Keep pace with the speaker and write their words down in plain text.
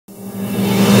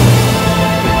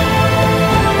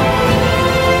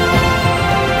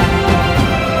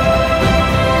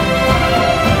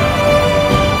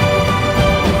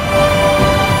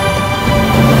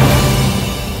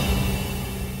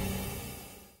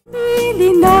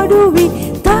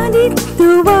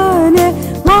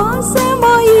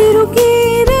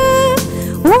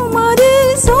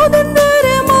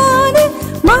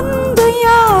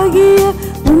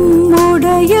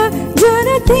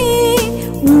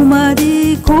உமது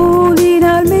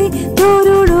கோலினால் மே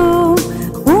தொருளோம்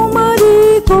உமது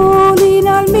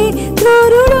கோலினால் மே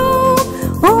தொருளோம்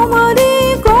உமது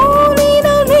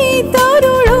கோலினால் மே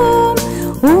தருளோம்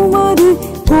உமது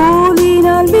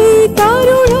கோலினால் மே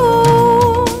தருளோம்.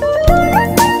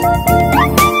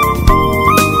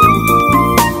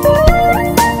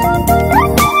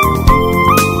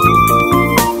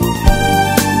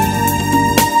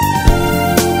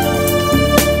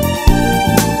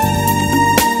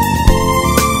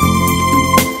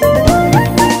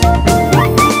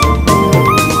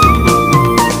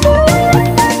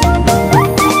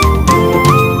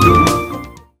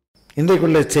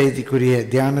 இன்றைக்குள்ள செய்திக்குரிய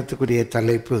தியானத்துக்குரிய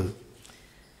தலைப்பு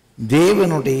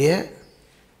தேவனுடைய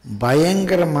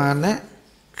பயங்கரமான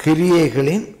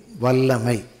கிரியைகளின்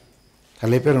வல்லமை.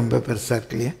 தலைப்பே ரொம்ப பெருசாக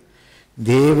இருக்கு இல்லையா?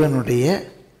 தேவனுடைய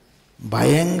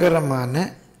பயங்கரமான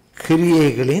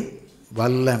கிரியைகளின்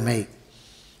வல்லமை.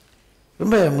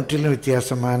 ரொம்ப முற்றிலும்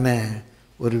வித்தியாசமான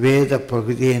ஒரு வேத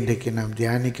பகுதியை இன்றைக்கு நாம்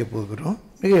தியானிக்க போகிறோம்.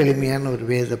 மிக எளிமையான ஒரு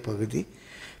வேத பகுதி.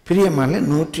 பிரியமான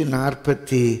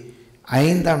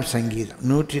 145ஆம் சங்கீதம்.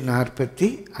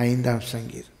 145ஆம்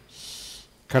சங்கீதம்.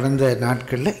 கடந்த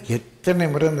நாட்களில் எத்தனை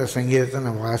முறை அந்த சங்கீதத்தை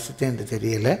நான் வாசித்தேன் என்று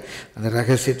தெரியலை. அந்த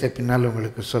ரகசியத்தை பின்னால்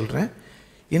உங்களுக்கு சொல்கிறேன்.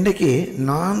 இன்றைக்கி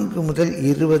 4 முதல்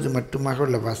 20 மட்டுமாக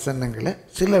உள்ள வசனங்களை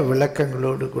சில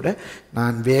விளக்கங்களோடு கூட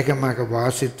நான் வேகமாக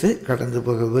வாசித்து கடந்து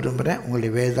போக விரும்புகிறேன்.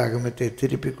 உங்களுடைய வேதாகமத்தை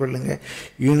திருப்பிக் கொள்ளுங்கள்.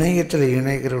 இணையத்தில்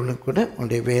இணைகிறவர்களும் கூட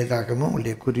உங்களுடைய வேதாகமம்,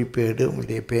 உங்களுடைய குறிப்பேடு,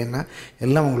 உங்களுடைய பேனா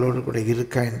எல்லாம் உங்களோடு கூட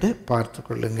இருக்கா என்று பார்த்து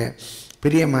கொள்ளுங்கள்.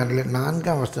 பிரியமானவர்களே,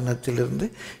 4ஆம் வசனத்திலிருந்து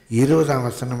 20ஆம்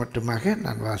வசனம் மட்டுமாக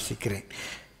நான் வாசிக்கிறேன்.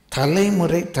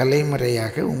 தலைமுறை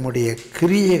தலைமுறையாக உம்முடைய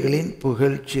கிரியைகளின்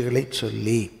புகழ்ச்சிகளை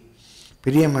சொல்லி.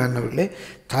 பிரியமானவர்களே,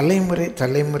 தலைமுறை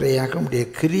தலைமுறையாக உடைய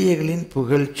கிரியைகளின்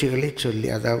புகழ்ச்சிகளை சொல்லி,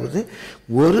 அதாவது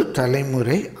ஒரு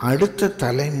தலைமுறை அடுத்த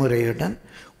தலைமுறையுடன்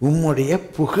உம்முடைய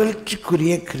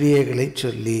புகழ்ச்சிக்குரிய கிரியைகளை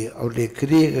சொல்லி. அவருடைய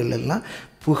கிரியைகள் எல்லாம்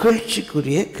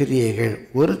புகழ்ச்சிக்குரிய கிரியைகள்.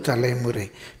 ஒரு தலைமுறை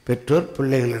பெற்றோர்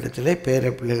பிள்ளைகளிடத்தில்,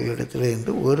 பேர பிள்ளைகளிடத்தில்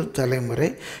என்று ஒரு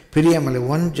தலைமுறை. பிரியமலை,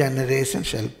 one generation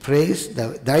shawl praise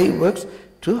thy works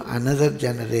to another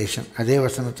generation. அதே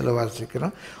வசனத்தில்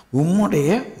வாசிக்கிறோம், உம்முடைய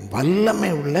வல்லமை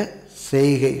உள்ள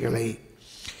செய்கைகளை.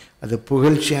 அது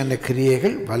புகழ்ச்சியான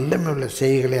கிரியைகள், வல்லமை உள்ள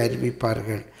செய்கைகளை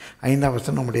அறிவிப்பார்கள். 5ஆம்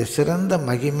வசனம், உம்முடைய சிறந்த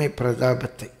மகிமை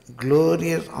பிரதாபத்தை,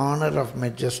 glorious honor of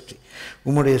majesty.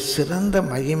 உம்முடைய சிறந்த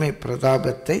மகிமை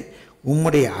பிரதாபத்தை,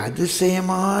 உம்முடைய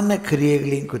அதிசயமான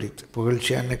கிரியைகளையும் குறித்து.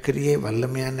 புகழ்ச்சியான கிரியை,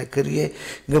 வல்லமையான கிரியை.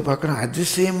 இங்கே பார்க்குறோம்,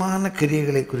 அதிசயமான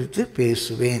கிரியைகளை குறித்து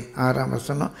பேசுவேன். 6ஆம்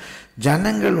வசனம்,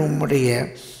 ஜனங்கள் உம்முடைய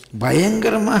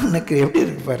பயங்கரமான கிரியை. எப்படி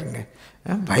இருக்கு பாருங்கள்,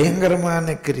 பயங்கரமான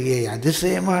கிரியை,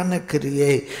 அதிசயமான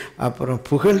கிரியை, அப்புறம்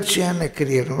புகழ்ச்சியான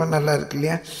கிரியை. ரொம்ப நல்லா இருக்கு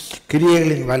இல்லையா?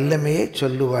 கிரியைகளின் வல்லமையை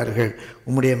சொல்லுவார்கள்.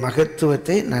 உம்முடைய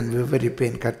மகத்துவத்தை நான்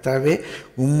விவரிப்பேன். கர்த்தாவே,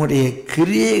 உம்முடைய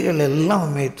கிரியைகள் எல்லாம்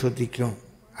உம்மை துதிக்கும்.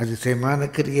 அதிசயமான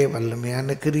கிரியை,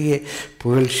 வல்லமையான கிரியை,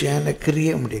 புகழ்ச்சியான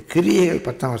கிரியை. உம்முடைய கிரியைகள்,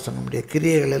 10ஆம் வசனம், உம்முடைய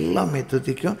கிரியைகள் எல்லாமே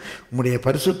துதிக்கும். உம்முடைய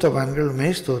பரிசுத்தவான்கள்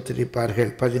உம்மை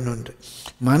ஸ்தோத்திரிப்பார்கள். 11,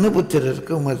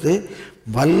 மனுபுத்திரருக்கு உமது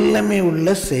வல்லமை உள்ள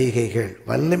செய்கைகள்,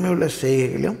 வல்லமை உள்ள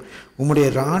செய்கைகளும் உம்முடைய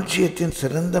ராஜ்யத்தின்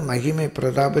சிறந்த மகிமை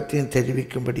பிரதாபத்தையும்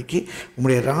தெரிவிக்கும்படிக்கு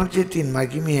உம்முடைய ராஜ்யத்தின்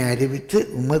மகிமையை அறிவித்து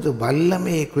உமது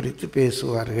வல்லமையை குறித்து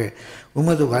பேசுவார்கள்.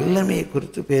 உமது வல்லமையை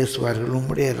குறித்து பேசுவார்கள்.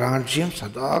 உம்முடைய ராஜ்யம்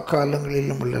சதா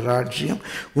காலங்களிலும் உள்ள ராஜ்யம்.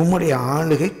 உம்முடைய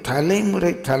ஆளுகை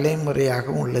தலைமுறை தலைமுறையாக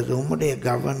உள்ளது. உம்முடைய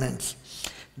governance,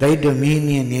 thy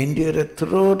dominion endureth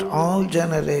throughout all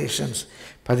generations.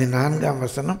 14ஆம்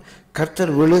வசனம்,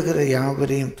 கர்த்தர் விழுகிற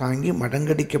யாவரையும் தாங்கி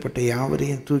மடங்கடிக்கப்பட்ட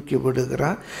யாவரையும் தூக்கி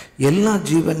விடுகிறார். எல்லா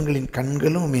ஜீவன்களின்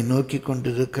கண்களும் உம்மை நோக்கி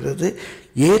கொண்டிருக்கிறது.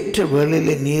 ஏற்ற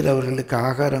வேளையிலே நீர் அவர்களுக்கு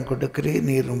ஆகாரம் கொடுக்கிறீர்.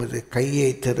 நீர் உமது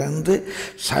கையை திறந்து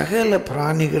சகல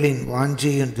பிராணிகளின்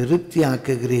வாஞ்சையும் திருப்தி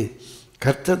ஆக்குகிறீர்.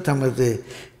 கர்த்தர் தமது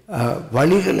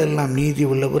வழிகள் எல்லாம் நீதி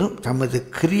உள்ளவரும் தமது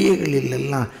கிரியைகளில்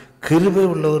எல்லாம் கிருபை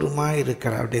உள்ளவருமாய்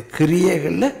இருக்கிறார். அவருடைய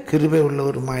கிரியைகளில் கிருபை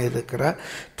உள்ளவருமாய் இருக்கிறார்.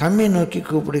 தம்மை நோக்கி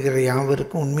கூப்பிடுகிற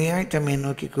யாவருக்கும், உண்மையாய் தம்மை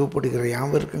நோக்கி கூப்பிடுகிற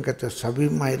யாவருக்கும் கர்த்தர்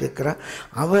சபியமாய் இருக்கிறார்.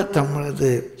 அவர்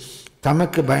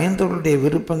தமக்கு பயந்தவர்களுடைய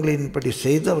விருப்பங்களின்படி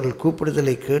செய்து அவர்கள்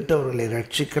கூப்பிடுதலை கேட்டு அவர்களை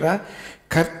ரட்சிக்கிறார்.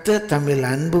 கர்த்தர் தம்மில்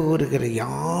அன்பு கூறுகிற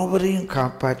யாவரையும்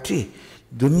காப்பாற்றி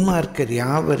துன்மார்க்கர்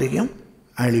யாவரையும்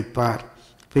அழிப்பார்.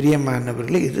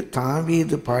 பிரியமானவர்களே, இது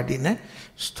தாவீது பாடின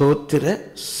ஸ்தோத்திர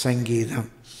சங்கீதம்.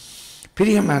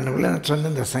 பிரியமானவர்களே, நான் சொன்ன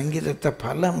இந்த சங்கீதத்தை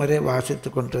பல முறை வாசித்து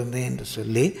கொண்டிருந்தேன் என்று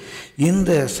சொல்லி,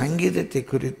 இந்த சங்கீதத்தை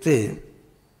குறித்து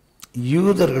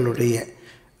யூதர்களுடைய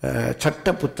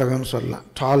சட்ட புத்தகம் சொல்லலாம்,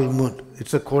 Talmud,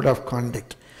 it's a code of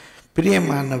contact.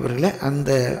 பிரியமானவர்களே,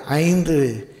 அந்த 5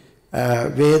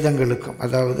 வேதங்களுக்கும்,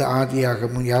 அதாவது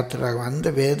ஆதியாகமும் யாத்திராகமும் அந்த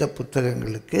வேத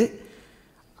புத்தகங்களுக்கு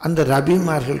அந்த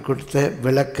ரபிமார்கள் கொடுத்த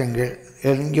விளக்கங்கள்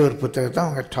இங்கே ஒரு புத்தகத்தை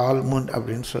அவங்க டால்முண்ட்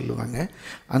அப்படின்னு சொல்லுவாங்க.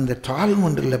 அந்த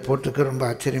டால்முண்டில் போட்டிருக்க ரொம்ப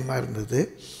ஆச்சரியமாக இருந்தது.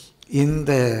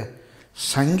 இந்த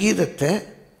சங்கீதத்தை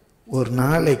ஒரு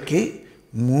நாளைக்கு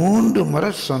 3 முறை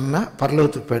சொன்னால்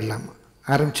பரலோகத்துக்கு போயிடலாமா?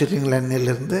 ஆரம்பிச்சிடுறீங்களா?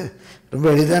 இன்னிலிருந்து ரொம்ப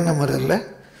எளிதான முறையில்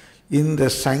இந்த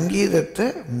சங்கீதத்தை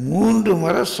 3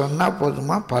 முறை சொன்னால்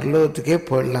போதுமா, பரலோகத்துக்கே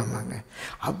போயிடலாமாங்க.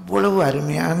 அவ்வளவு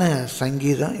அருமையான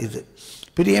சங்கீதம் இது.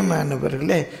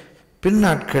 பிரியமானவர்களே,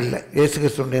 பின்னாட்களில் இயேசு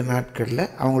கிறிஸ்துவினுடைய நாட்களில்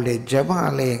அவங்களுடைய ஜெப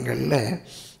ஆலயங்களில்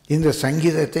இந்த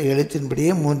சங்கீதத்தை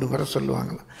எழுத்தின்படியே 3 முறை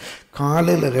சொல்லுவாங்களாம்.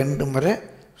 காலையில் 2 முறை,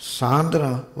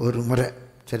 சாயந்தரம் 1 முறை.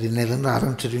 சரி, இன்னிலேருந்து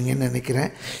ஆரம்பிச்சிருவீங்கன்னு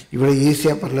நினைக்கிறேன். இவ்வளோ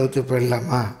ஈஸியாக பரலோகத்துக்கு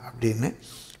போயிடலாமா அப்படின்னு.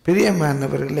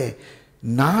 பிரியமானவர்களே,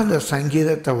 நான் அந்த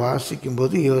சங்கீதத்தை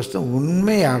வாசிக்கும்போது யோசித்தேன்,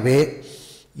 உண்மையாகவே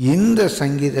இந்த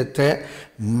சங்கீதத்தை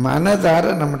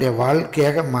மனதார நம்முடைய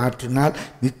வாழ்க்கையாக மாற்றினால்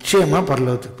நிச்சயமாக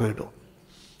பரலோகத்துக்கு போயிடும்.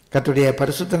 கர்த்தருடைய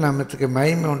பரிசுத்த நாமத்துக்கு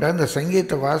மகிமை உண்டாக இந்த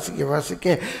சங்கீதத்தை வாசிக்க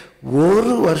வாசிக்க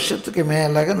 1 வருஷத்துக்கு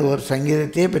மேலாக அந்த ஒரு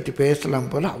சங்கீதத்தையே பற்றி பேசலாம்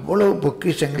போல் அவ்வளவு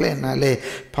பொக்கிஷங்களை என்னாலே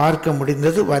பார்க்க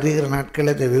முடிந்தது. வருகிற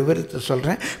நாட்களில் இதை விவரித்து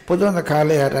சொல்கிறேன். பொதுவாக அந்த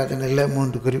காலை ஆராதனையில்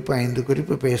 3 குறிப்பு 5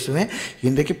 குறிப்பு பேசுவேன்.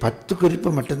 இன்றைக்கு 10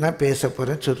 குறிப்பு மட்டும்தான் பேச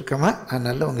போகிறேன் சுருக்கமாக.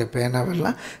 அதனால் உங்கள்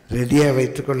பேனாவெல்லாம் ரெடியாக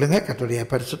வைத்துக்கொள்ளுங்கள். கர்த்தருடைய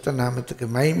பரிசுத்த நாமத்துக்கு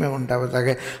மகிமை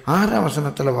உண்டாவதாக. 6ஆம்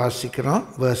வசனத்தில் வாசிக்கிறோம்.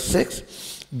 verse 6,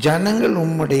 ஜனங்கள்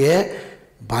உம்முடைய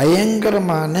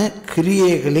பயங்கரமான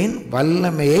கிரியைகளின்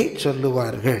வல்லமையை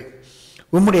சொல்லுவார்கள்,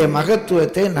 உம்முடைய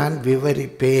மகத்துவத்தை நான்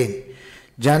விவரிப்பேன்.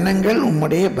 ஜனங்கள்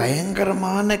உம்முடைய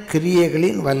பயங்கரமான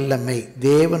கிரியைகளின் வல்லமை,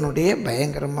 தேவனுடைய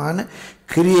பயங்கரமான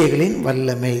கிரியைகளின்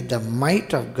வல்லமை, the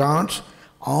might of God's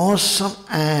awesome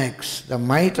acts, the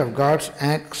might of God's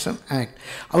awesome act.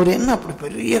 அவர் என்ன அப்படி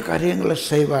பெரிய காரியங்களை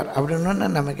செய்வார்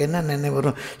அப்படின்னா நமக்கு என்ன நினைவு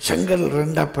வரும்? செங்கல்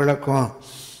 2 பிளக்கும்,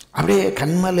 அப்படியே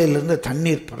கண்மலையிலேருந்து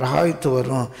தண்ணீர் பிரகாவித்து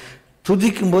வரும்,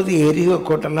 துதிக்கும்போது எரிகோ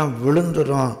கோட்டெல்லாம்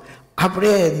விழுந்துடும்,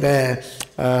 அப்படியே இந்த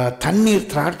தண்ணீர்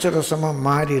திராட்சை ரசமாக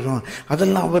மாறிடும்.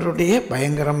 அதெல்லாம் அவருடைய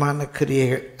பயங்கரமான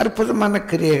கிரியைகள், அற்புதமான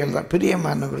கிரியைகள் தான்.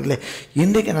 பிரியமானவர்களே,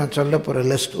 இன்றைக்கு நான் சொல்ல போகிற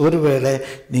லிஸ்ட் ஒருவேளை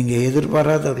நீங்கள்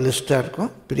எதிர்பாராத ஒரு லிஸ்ட்டாக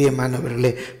இருக்கும்.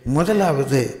 பிரியமானவர்களே,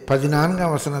 முதலாவது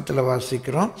 14ஆம் வசனத்தில்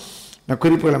வாசிக்கிறோம். நான்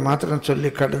குறிப்புகளை மாத்திரம் சொல்லி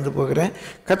கடந்து போகிறேன்.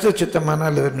 கர்த்தர்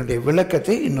சித்தமானால் இதனுடைய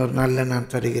விளக்கத்தை இன்னொரு நாளில் நான்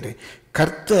தருகிறேன்.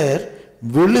 கர்த்தர்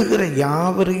விழுகிற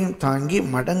யாவரையும் தாங்கி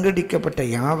மடங்கடிக்கப்பட்ட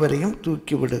யாவரையும்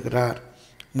தூக்கி விடுகிறார்.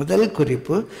 முதல்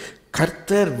குறிப்பு,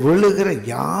 கர்த்தர் விழுகிற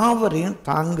யாவரையும்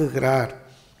தாங்குகிறார்.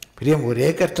 பிரியம், ஒரே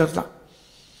கர்த்தர் தான்.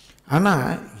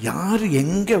 ஆனால் யார்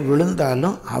எங்கே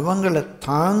விழுந்தாலும் அவங்களை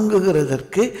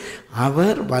தாங்குகிறதற்கு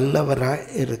அவர் வல்லவராய்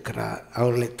இருக்கிறார்.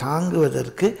 அவர்களை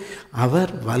தாங்குவதற்கு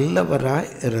அவர் வல்லவராய்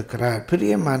இருக்கிறார்.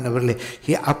 பிரியமானவர்களே,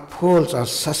 he upholds or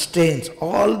sustains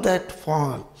all that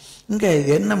fall. இங்கே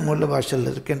என்ன மூல பாஷையில்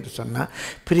இருக்குன்னு சொன்னால்,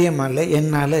 பிரியமான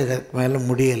என்னால் இதற்கு மேலே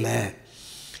முடியலை,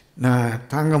 நான்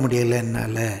தாங்க முடியலை,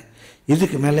 என்னால்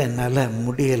இதுக்கு மேலே என்னால்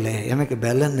முடியலை, எனக்கு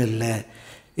பலன் இல்லை,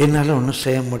 என்னால் ஒன்றும்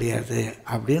செய்ய முடியாது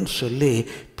அப்படின்னு சொல்லி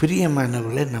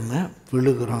பிரியமானவர்களை நம்ம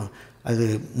விழுகிறோம். அது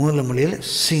மூல மொழியில்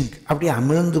சிங்க், அப்படியே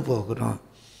அமிழ்ந்து போகிறோம்.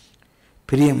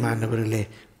 பிரியமானவர்களே,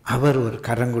 அவர் ஒரு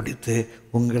கரங்குடித்து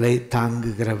உங்களை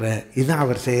தாங்குகிறவர். இதுதான்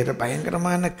அவர் செய்கிற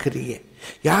பயங்கரமான கிரியை.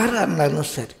 யாராக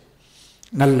இருந்தாலும் சரி,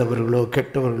 நல்லவர்களோ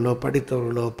கெட்டவர்களோ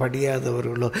படித்தவர்களோ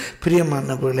படியாதவர்களோ,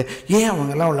 பிரியமானவர்களே, ஏன்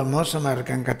அவங்கெல்லாம் அவ்வளோ மோசமாக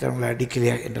இருக்காங்க, கர்த்தவங்களை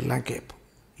அடிக்கலையா என்றெல்லாம் கேட்போம்.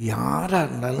 யாராக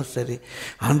இருந்தாலும் சரி,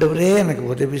 ஆண்டவரே எனக்கு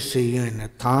உதவி செய்யும், என்னை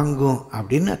தாங்கும்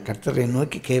அப்படின்னு கர்த்தரை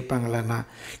நோக்கி கேட்பாங்களான்னா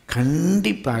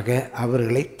கண்டிப்பாக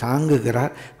அவர்களை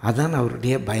தாங்குகிறார். அதான்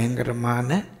அவருடைய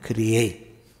பயங்கரமான கிரியை.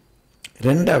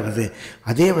 2வது,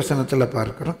 அதே வசனத்தில்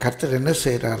பார்க்குறோம், கர்த்தர் என்ன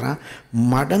செய்கிறாராம்?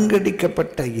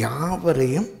 மடங்கடிக்கப்பட்ட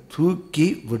யாவரையும் தூக்கி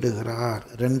விடுகிறார்.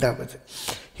 2வது,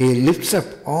 he lifts up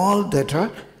all that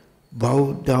are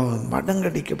bowed down.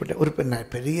 மடங்கடிக்கப்பட்ட ஒரு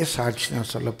பெரிய சாட்சி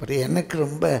நான் சொல்ல போகிறேன். எனக்கு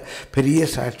ரொம்ப பெரிய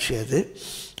சாட்சி அது.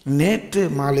 நேற்று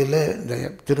மாலையில் இந்த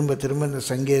திரும்ப இந்த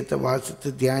சங்கீதத்தை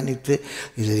வாசித்து தியானித்து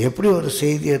இது எப்படி ஒரு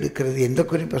செய்தி எடுக்கிறது, எந்த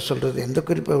குறிப்பை சொல்கிறது, எந்த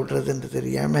குறிப்பை விடுறதுன்னு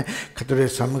தெரியாமல்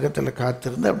கர்த்தருடைய சமூகத்தில்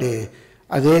காத்திருந்து அப்படியே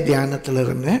அதே தியானத்தில்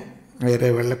இருந்தேன்.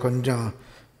 வேறு கொஞ்சம்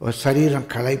சரீரம்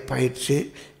களைப்பாயிடுச்சு.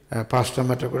 பாஸ்டர்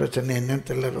மற்ற கூட சொன்ன என்னன்னு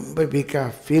தெரியல, ரொம்ப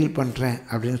வீக்காக ஃபீல் பண்ணுறேன்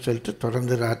அப்படின்னு சொல்லிட்டு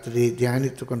தொடர்ந்து ராத்திரி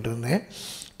தியானித்து கொண்டிருந்தேன்.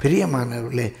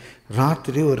 பிரியமானவர்களே,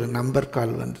 ராத்திரி ஒரு நம்பர்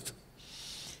கால் வந்தது.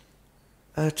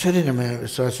 சரி, நம்ம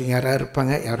விசுவாசிங்க யாராக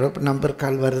இருப்பாங்க, யாரோ நம்பர்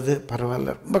கால் வருது,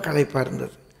 பரவாயில்ல, ரொம்ப களைப்பாக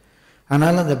இருந்தது.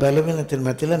 ஆனாலும் அந்த பலவீனத்தின்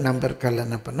மத்தியில் நம்பர் கால்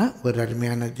என்ன பண்ணால், ஒரு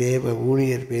அருமையான தேவ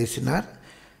ஊழியர் பேசினார்.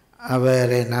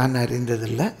 அவரை நான்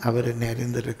அறிந்ததில்லை, அவர் என்னை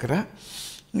அறிந்திருக்கிறார்.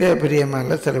 இங்கே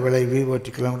பெரியம்மால சில வேளை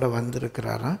விஓடிக்கெல்லாம் கூட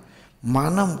வந்திருக்கிறாராம்.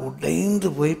 மனம் உடைந்து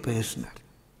போய் பேசினார்.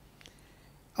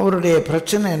 அவருடைய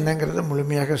பிரச்சனை என்னங்கிறத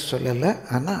முழுமையாக சொல்லலை.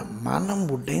 ஆனால் மனம்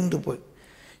உடைந்து போய்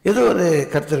ஏதோ ஒரு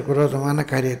கர்த்தருக்கு விரோதமான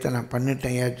காரியத்தை நான்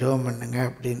பண்ணிட்டேன், ஜெபம் பண்ணுங்க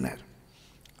அப்படின்னார்.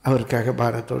 அவருக்காக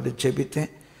பாரத்தோடு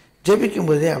ஜெபித்தேன்.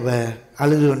 ஜெபிக்கும்போதே அவர்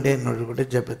அழுது கொண்டே என்னோடு கூட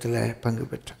ஜெபத்தில் பங்கு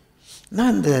பெற்றார்.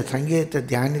 நான் இந்த சங்கீதத்தை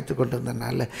தியானித்து கொண்டு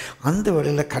வந்தனால அந்த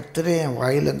வேளையில் கர்த்தரே என்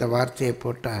வாயில் அந்த வார்த்தையை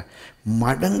போட்டால்,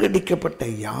 மடங்கடிக்கப்பட்ட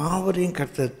யாவரையும்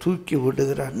கர்த்தர் தூக்கி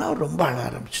விடுகிறார்னு அவர் ரொம்ப அழ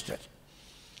ஆரம்பிச்சிட்டார்.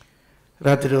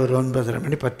 ராத்திரி ஒரு 9:30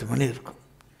 மணி 10 மணி இருக்கும்.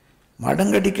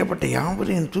 மடங்கடிக்கப்பட்ட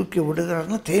யாவரையும் தூக்கி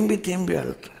விடுகிறார்னு தேம்பி தேம்பி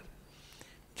அழுகிறார்.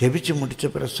 ஜெபிச்சு முடித்த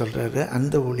பிறகு சொல்கிறாரு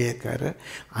அந்த ஊழியக்காரர்,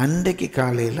 அன்றைக்கு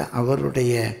காலையில்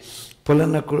அவருடைய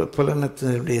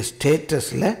புலனத்தினுடைய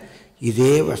ஸ்டேட்டஸில்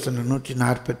இதே வசனம்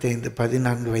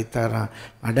 145:14 வைத்தாராம்.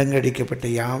 மடங்கடிக்கப்பட்ட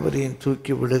யாவரையும்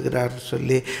தூக்கி விடுகிறார்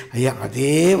சொல்லி, ஐயா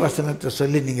அதே வசனத்தை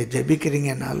சொல்லி நீங்கள் ஜெபிக்கிறீங்க,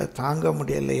 என்னால் தாங்க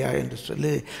முடியலையா என்று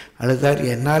சொல்லி அழுதார்.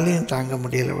 என்னாலையும் தாங்க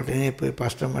முடியலை. உடனே போய்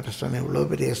பாஸ்டர்மாட்ட சொன்னேன், இவ்வளோ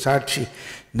பெரிய சாட்சி,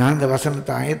 நான் இந்த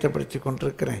வசனத்தை ஆயத்தப்படுத்தி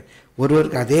கொண்டிருக்கிறேன்,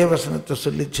 ஒருவருக்கு அதே வசனத்தை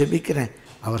சொல்லி ஜெபிக்கிறேன்.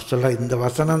 அவர் சொல்கிறார், இந்த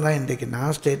வசனம் தான் இன்றைக்கு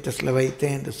நான் ஸ்டேட்டஸில்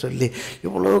வைத்தேன் என்று சொல்லி.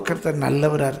 இவ்வளோ கர்த்தர்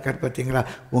நல்லவராக இருக்கார் பார்த்தீங்களா.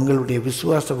 உங்களுடைய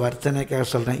விசுவாச வர்த்தனைக்காக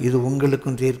சொல்கிறேன், இது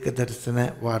உங்களுக்கும் தீர்க்க தரிசன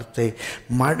வார்த்தை.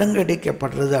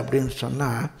 மடங்கடிக்கப்படுறது அப்படின்னு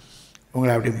சொன்னால்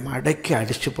உங்களை அப்படி மடக்கி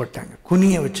அடித்து போட்டாங்க,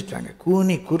 குனிய வச்சுட்டாங்க,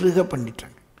 கூனி குறுக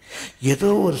பண்ணிட்டாங்க. ஏதோ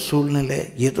ஒரு சூழ்நிலை,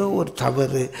 ஏதோ ஒரு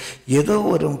தவறு, ஏதோ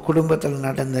ஒரு குடும்பத்தில்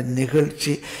நடந்த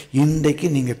நிகழ்ச்சி இன்றைக்கு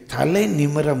நீங்கள் தலை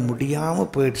நிமிர முடியாமல்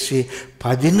போயிடுச்சு.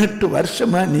 18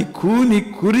 வருஷமாக நீ கூனி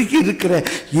குறுகி இருக்கிற,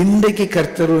 இன்றைக்கு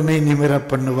கர்த்தர் உன்னை நிமிர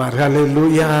பண்ணுவார்.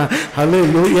 ஹல்லேலூயா,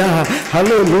 ஹல்லேலூயா,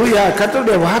 ஹல்லேலூயா.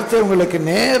 கர்த்தருடைய வார்த்தை உங்களுக்கு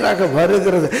நேராக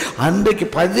வருகிறது. அன்றைக்கு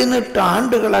 18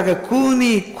 ஆண்டுகளாக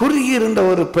கூனி குறுகி இருந்த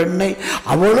ஒரு பெண்ணை,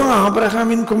 அவளும்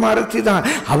ஆபிரகாமின் குமாரத்தி தான்,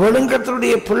 அவளும்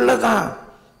கர்த்தருடைய பிள்ளை தான்,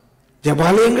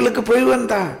 ஜெபாலயங்களுக்கு போய்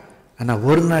வந்தா. ஆனால்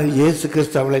ஒரு நாள் இயேசு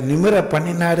கிறிஸ்து அவளை நிமிர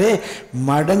பண்ணினாரே.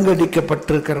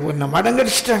 மடங்கடிக்கப்பட்டிருக்கிற ஒன்றை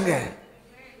மடங்கடிச்சிட்டாங்க.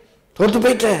 தோத்து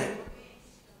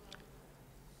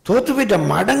போயிட்ட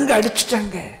மடங்கு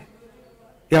அடிச்சிட்டாங்க.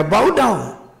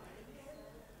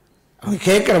 அவங்க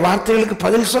கேட்குற வார்த்தைகளுக்கு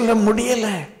பதில் சொல்ல முடியல.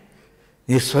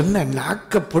 நீ சொன்ன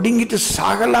நாக்க பிடுங்கிட்டு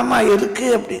சாகலாமா இருக்கு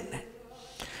அப்படின்னு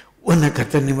உன்னை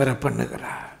கர்த்தர் நிமிர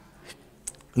பண்ணுகிறா.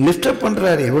 லிஃப்டப்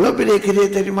பண்ணுறாரு. எவ்வளோ பெரிய கிரியை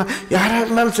தெரியுமா. யாராக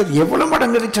இருந்தாலும் சரி, எவ்வளோ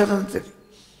மடங்கடிச்சாலும் சரி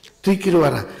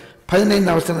தூக்கிடுவாரா.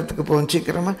 15 வசனத்துக்கு போகும்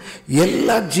சீக்கிரமா.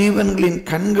 எல்லா ஜீவன்களின்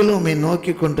கண்களும்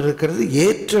நோக்கி கொண்டிருக்கிறது,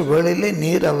 ஏற்ற வேளையிலே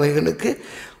நீர் அவைகளுக்கு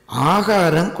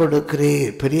ஆகாரம்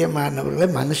கொடுக்கிறீர். பிரியமானவர்களை,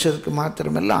 மனுஷருக்கு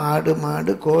மாத்திரமல்ல, ஆடு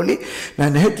மாடு கோழி,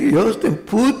 நான் நேற்று யோசித்தேன்,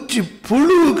 பூச்சி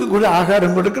புழுவுக்கு கூட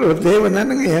ஆகாரம் கொடுக்குற ஒரு தேவன்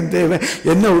தானுங்க என் தேவன்.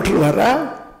 என்ன விட்டுருவாரா?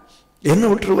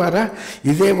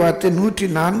 இதே வார்த்தை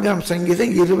 104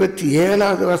 சங்கீதம்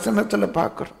 27 வசனத்தில்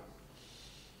பார்க்குறோம்.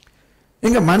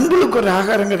 எங்க மண்புழுக்கு ஒரு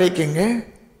ஆகாரம் கிடைக்குங்க,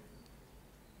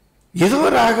 ஏதோ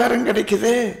ஒரு ஆகாரம்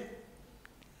கிடைக்குது.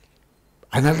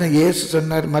 அதனால தான் இயேசு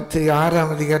சொன்னார், மத்திய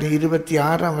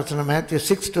 6:26 வசனம், Matthew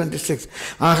 6:26,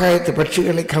 ஆகாயத்து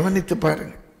பட்சிகளை கவனித்து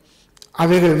பாருங்க,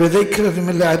 அவைகள் விதைக்கிறதும்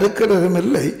இல்லை, அறுக்கிறதும்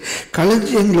இல்லை,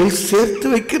 களஞ்சியங்களில் சேர்த்து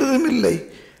வைக்கிறதும் இல்லை,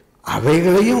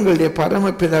 அவைகளையும் உங்களுடைய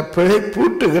பரமபிதா பிழை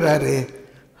பூட்டுகிறாரே.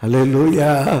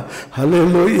 ஹல்லேலூயா,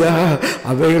 ஹல்லேலூயா.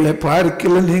 அவைகளை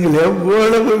பார்க்கல நீங்கள்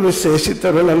எவ்வளவு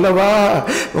விசேஷித்தவர்கள் அல்லவா,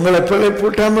 உங்களை பிழை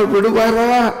பூட்டாமல் விடுவாரா?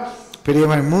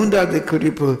 பெரியவன் 3வது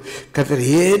குறிப்பு, கர்த்தர்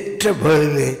ஏற்ற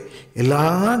வேளையிலே எல்லா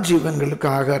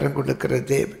ஜீவன்களுக்கும் ஆகாரம் கொடுக்கிற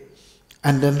தேவன்.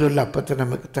 அன்றன்றுள்ள அப்பத்தை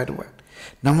நமக்கு தருவார்.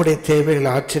 நம்முடைய தேவைகளை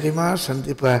ஆச்சரியமாக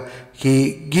சந்திப்பார். He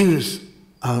gives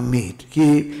our meat. He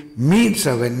meets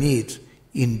our needs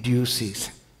in due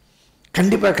season.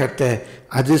 கண்டிப்பாக கர்த்தர்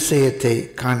அதிசயத்தை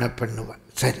காண பண்ணுவார்.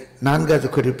 சரி, 4வது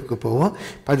குறிப்புக்கு போவோம்.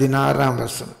 16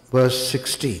 வசனம், verse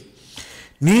 16.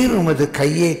 நீர் உமது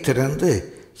கையை திறந்து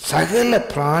சகல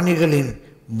பிராணிகளின்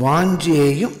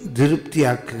வாஞ்சியையும்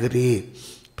திருப்தியாக்குகிறீர்.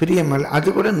 பிரியமல், அது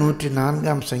கூட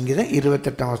 104 சங்கீதம்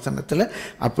 28 வசனத்தில்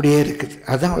அப்படியே இருக்குது.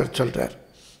 அதான் அவர் சொல்கிறார்.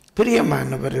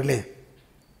 பிரியமானவர்களே,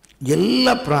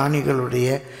 எல்லா பிராணிகளுடைய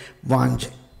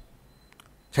வாஞ்சை,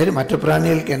 சரி, மற்ற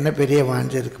பிராணிகளுக்கு என்ன பெரிய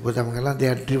வாஞ்சை இருக்க போது, அவங்கெல்லாம் they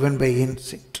are driven by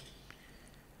instinct.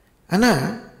 ஆனால்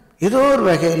ஏதோ ஒரு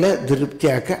வகையில்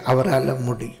திருப்தியாக்க அவரால்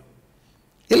முடியும்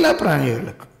எல்லா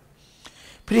பிராணிகளுக்கும்.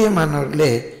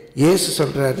 பிரியமானவர்களே, இயேசு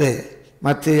சொல்கிறாரு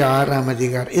மத்திய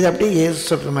 6 இது அப்படியே இயேசு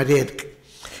சொல்கிற மாதிரியே இருக்குது.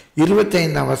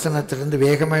 25 வசனத்திலிருந்து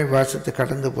வேகமாய் வாசத்து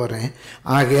கடந்து போகிறேன்.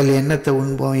 ஆகையால் எண்ணத்தை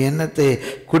உண்போம், எண்ணத்தை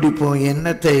குடிப்போம்,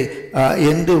 எண்ணத்தை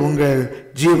என்று உங்கள்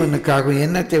ஜீவனுக்காகவும்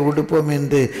எண்ணத்தை உடுப்போம்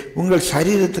என்று உங்கள்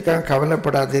சரீரத்துக்காக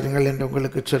கவலைப்படாதீர்கள் என்று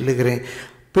உங்களுக்கு சொல்லுகிறேன்.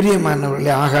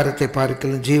 பிரியமானவர்களே, ஆகாரத்தை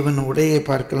பார்க்கலாம், ஜீவனும் உடையை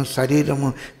பார்க்கலாம்,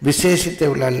 சரீரமும் விசேஷித்த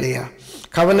உள்ள இல்லையா?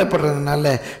 கவலைப்படுறதுனால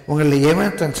உங்களை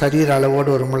எவன் தன் சரீர அளவோடு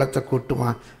ஒரு முளத்தை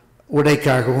கூட்டுவான்?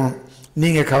 உடைக்காகவும்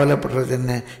நீங்கள் கவலைப்படுறது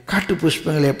என்ன? காட்டு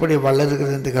புஷ்பங்கள் எப்படி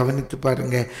வளருகிறது என்று கவனித்து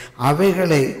பாருங்கள்.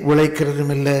 அவைகளை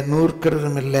உழைக்கிறதும் இல்லை,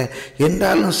 நூற்கிறதும் இல்லை.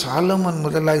 என்றாலும் சாலமோன்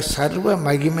முதலாய் சர்வ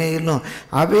மகிமையிலும்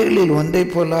அவைகளில் ஒன்றை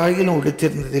போலாகிலும்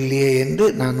உடுத்திருந்தது இல்லையே என்று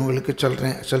நான் உங்களுக்கு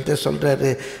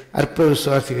சொல்கிறாரு. அற்ப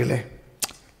விசுவாசிகளே,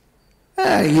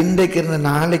 இன்றைக்கு இருந்த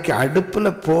நாளைக்கு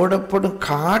அடுப்பில் போடப்படும்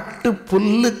காட்டு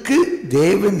புல்லுக்கு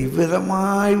தேவன்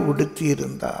இவ்விதமாய் உடுத்தி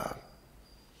இருந்தார்.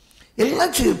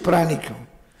 எல்லாம் பிராணிக்கும்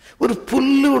ஒரு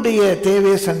புல்லுடைய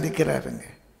தேவையை சந்திக்கிறாருங்க.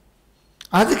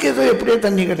 அதுக்கு ஏதோ எப்படியோ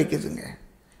தண்ணி கிடைக்குதுங்க.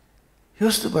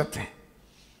 யோசித்து பார்த்தேன்.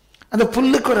 அந்த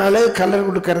புல்லுக்கு ஒரு அழகு கலர்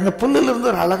கொடுக்கறாங்க.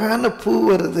 புல்லிலிருந்து ஒரு அழகான பூ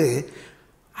வருது.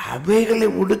 அவைகளை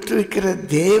உடுத்து வைக்கிற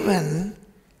தேவன்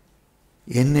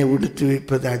என்னை உடுத்து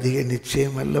வைப்பது அதிக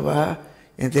நிச்சயம் அல்லவா?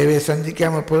 என் தேவையை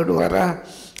சந்திக்காமல் போயிடுவாரா?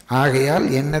 ஆகையால்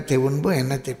எண்ணத்தை உண்போம்,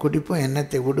 எண்ணத்தை குடிப்போம்,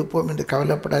 எண்ணத்தை உடுப்போம் என்று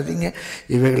கவலைப்படாதீங்க.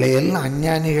 இவைகளை எல்லாம்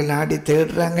அஞ்ஞானிகள் நாடி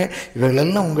தேடுறாங்க.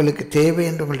 இவைகளெல்லாம் உங்களுக்கு தேவை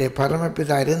என்று உங்களுடைய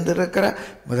பரமபிதா அறிந்திருக்கிறார்.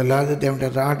 முதலாவது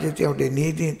தேவனுடைய ராஜ்யத்தை, அவருடைய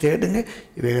நீதியை தேடுங்க.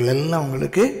 இவைகளெல்லாம்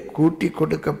உங்களுக்கு கூட்டி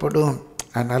கொடுக்கப்படும்.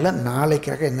 அதனால்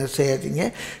நாளைக்காக என்ன செய்யாதீங்க,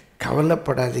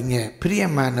 கவலைப்படாதீங்க.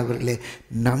 பிரியமானவர்களே,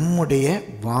 நம்முடைய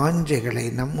வாஞ்சைகளை,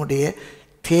 நம்முடைய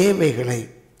தேவைகளை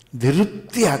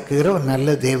திருப்தி ஆக்குகிற ஒரு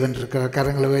நல்ல தேவன் இருக்கிறார்.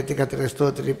 கரங்களை வைத்து கர்த்தரை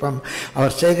ஸ்தோத்திரிப்போம்.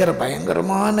 அவர் செய்கிற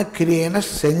பயங்கரமான கிரியைனா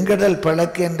செங்கடல்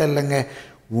பழக்கு என்றல்லங்க,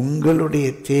 உங்களுடைய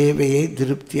தேவையை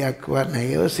திருப்தி ஆக்குவார்.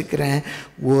 நான் யோசிக்கிறேன்,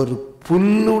 ஒரு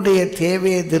புல்லுடைய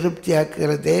தேவையை திருப்தி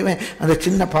ஆக்குகிற தேவன் அந்த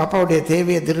சின்ன பாப்பாவுடைய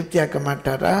தேவையை திருப்தி ஆக்க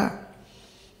மாட்டாரா?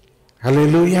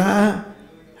 ஹல்லேலூயா,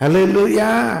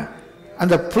 ஹல்லேலூயா.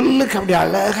 அந்த புல்லுக்கு அப்படி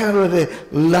அழகாக ஒரு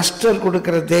லஸ்டர்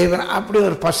கொடுக்குற தேவன், அப்படி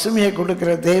ஒரு பசுமையை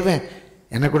கொடுக்குற தேவன்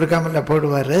என்ன கொடுக்காமல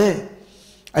போடுவார்?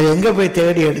 அது எங்கே போய்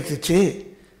தேடி எடுத்துச்சு?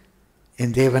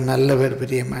 என் தேவன் நல்லவர்.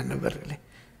 பிரியமானவர்களே,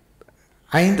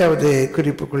 5வது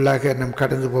குறிப்புக்குள்ளாக நம்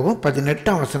கடந்து போவோம்.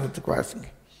 18ஆம் வசனத்துக்கு வாசிங்க.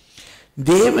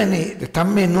 தேவனை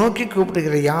தம்மை நோக்கி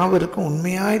கூப்பிடுகிற யாவருக்கும்,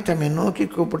 உண்மையாய் தம்மை நோக்கி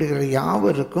கூப்பிடுகிற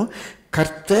யாவருக்கும்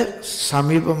கர்த்தர்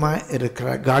சமீபமாக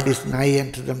இருக்கிறார். God is nigh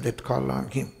unto them that call on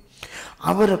him.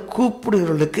 அவரை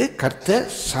கூப்பிடுகிறவர்களுக்கு கர்த்தர்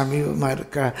சமீபமாக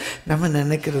இருக்கார். நம்ம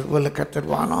நினைக்கிறது போல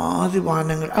கர்த்தர் வானாதி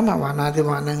வானங்கள், ஆமாம் வானாதி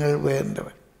வானங்கள்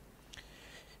உயர்ந்தவர்.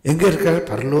 எங்கே இருக்கிறார்?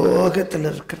 பரலோகத்தில்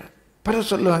இருக்கிறார். பிற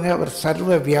சொல்லுவாங்க அவர்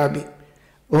சர்வ வியாபி,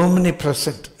 ஓம்னி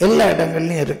பிரசன்ட், எல்லா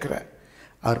இடங்கள்லையும் இருக்கிறார்.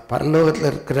 அவர்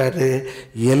பரலோகத்தில் இருக்கிறாரு,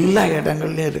 எல்லா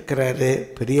இடங்கள்லையும் இருக்கிறாரு.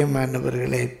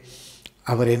 பிரியமானவர்களே,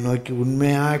 அவரை நோக்கி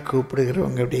உண்மையாக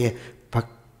கூப்பிடுகிறவங்களுடைய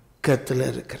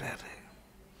பக்கத்தில் இருக்கிறாரு.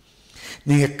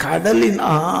 நீங்கள் கடலின்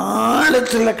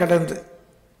ஆழத்தில் கடந்து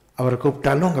அவரை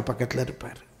கூப்பிட்டாலும் உங்கள் பக்கத்தில்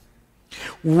இருப்பார்.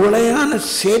 உளையான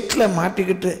சேற்றில்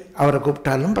மாட்டிக்கிட்டு அவரை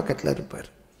கூப்பிட்டாலும் பக்கத்தில் இருப்பார்.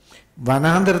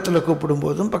 வனாந்தரத்தில்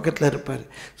கூப்பிடும்போதும் பக்கத்தில் இருப்பார்.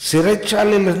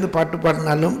 சிறைச்சாலையிலிருந்து பாட்டு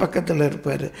பாடினாலும் பக்கத்தில்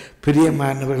இருப்பார்.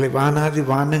 பிரியமானவர்களை, வானாதி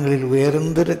வானங்களில்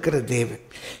உயர்ந்திருக்கிற தேவன்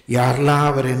யாரெல்லாம்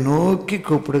அவரை நோக்கி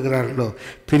கூப்பிடுகிறார்களோ,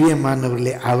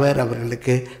 பிரியமானவர்களே, அவர்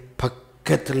அவர்களுக்கு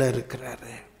பக்கத்தில்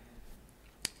இருக்கிறாரு.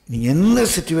 நீங்கள் என்ன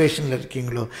சிச்சுவேஷனில்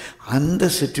இருக்கீங்களோ அந்த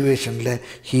சிச்சுவேஷனில்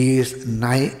ஹீ இஸ்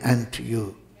நigh unto you.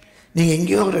 நீங்கள்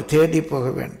எங்கேயோ அவரை தேடி போக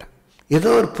வேண்டாம்.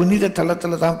 ஏதோ ஒரு புனித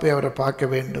தலத்தில் தான் போய் அவரை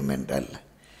பார்க்க வேண்டும் என்றல்ல.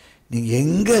 நீங்கள்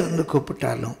எங்கே இருந்து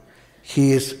கூப்பிட்டாலும் he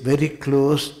is very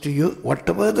close to you. What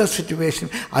ever the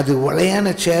situation. அது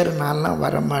உளையான சேர், நான்லாம்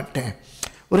வரமாட்டேன்.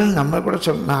 ஒரு நம்ம கூட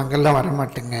நான் அங்கெல்லாம்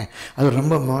வரமாட்டேங்க, அது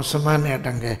ரொம்ப மோசமான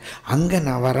இடங்க, அங்கே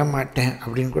நான் வரமாட்டேன்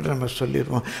அப்படின்னு கூட நம்ம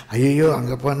சொல்லிடுவோம். ஐயோ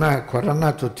அங்கே போனால் கொரோனா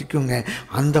தொத்திக்குங்க,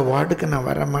 அந்த வார்டுக்கு நான்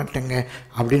வரமாட்டேங்க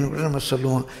அப்படின்னு கூட நம்ம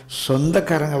சொல்லுவோம்.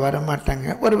 சொந்தக்காரங்க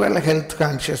வரமாட்டாங்க. ஒரு வேளை ஹெல்த்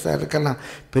கான்ஷியஸாக இருக்கலாம்.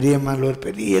 பெரியம்மாள் ஒரு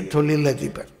பெரிய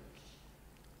தொழிலதிபர்,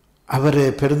 அவர்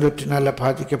பெருந்தொற்றினால்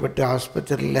பாதிக்கப்பட்டு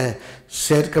ஆஸ்பத்திரியில்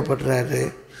சேர்க்கப்படுறாரு.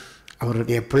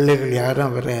 அவருடைய பிள்ளைகள் யாரும்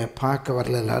அவரை பார்க்க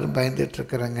வரல, எல்லாரும்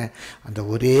பயந்துட்டுருக்குறாங்க. அந்த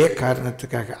ஒரே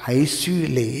காரணத்துக்காக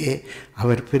ஐசியூலேயே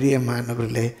அவர்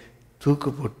பிரியமானவர்களே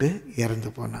தூக்கு போட்டு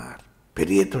இறந்து போனார்.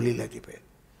 பெரிய தொழிலதிபர்.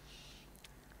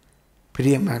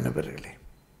 பிரியமானவர்களே,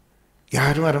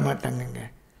 யாரும் வரமாட்டாங்கங்க,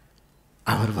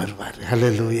 அவர் வருவார்.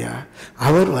 ஹல்லேலூயா,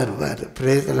 அவர் வருவார்.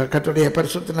 கர்த்தருடைய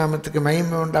பரிசுத்த நாமத்துக்கு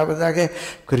மகிமை உண்டாவதாக.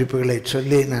 குறிப்புகளை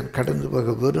சொல்லி நான் கடந்து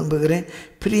போக விரும்புகிறேன்.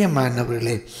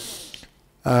 பிரியமானவர்களே,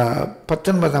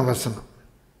 19ஆம் வசனம்,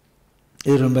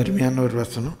 இது ரொம்ப அருமையான ஒரு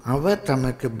வசனம். அவர்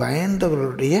தமக்கு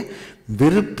பயந்தவர்களுடைய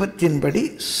விருப்பத்தின்படி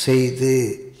செய்து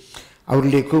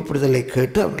அவருடைய கூப்பிடுதலை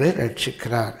கேட்டு அவர்களை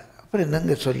ரட்சிக்கிறார். அப்புறம்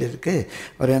என்னங்க சொல்லியிருக்கு?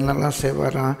 அவர் என்னெல்லாம்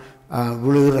செய்வாராம்?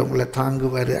 விழுகிறவங்கள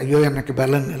தாங்குவார். ஐயோ எனக்கு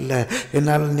பலன் இல்லை,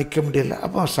 என்னால் நிற்க முடியல,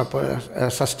 அப்போ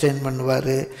சஸ்டெயின்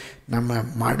பண்ணுவார். நம்ம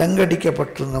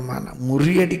மடங்கடிக்கப்பட்டிருந்தோமான,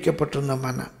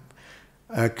 முறியடிக்கப்பட்டிருந்தோமான,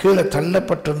 கீழே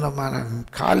தள்ளப்பட்டிருந்தோமான,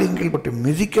 காலின்கள் பட்டு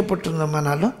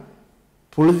மிதிக்கப்பட்டிருந்தோமானாலும்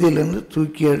புழுதியிலேருந்து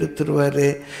தூக்கி எடுத்துருவார்.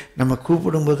 நம்ம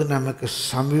கூப்பிடும்போது நமக்கு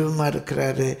சமீபமாக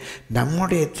இருக்கிறாரு,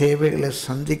 நம்முடைய தேவைகளை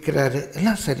சந்திக்கிறாரு.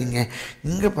 எல்லாம் சரிங்க.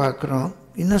 இங்கே பார்க்குறோம்,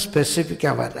 இன்னும்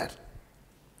ஸ்பெசிஃபிக்காக வர்றார்.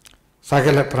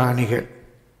 சகல பிராணிகள்,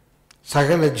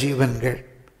 சகல ஜீவன்கள்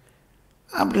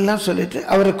அப்படிலாம் சொல்லிட்டு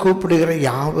அவரை கூப்பிடுகிற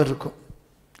யாவருக்கும்,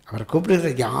 அவரை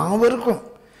கூப்பிடுகிற யாவருக்கும்,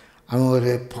 அவன்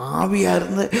ஒரு பாவியாக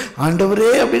இருந்து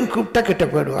ஆண்டவரே அப்படின்னு கூப்பிட்டா கிட்ட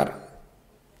போயிடுவார்.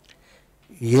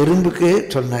 எறும்புக்கு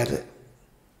சொன்னார்,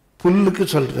 புல்லுக்கு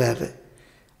சொல்கிறாரு,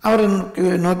 அவரை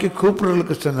நோக்கி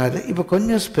கூப்பிடுறதுக்கு சொன்னார். இப்போ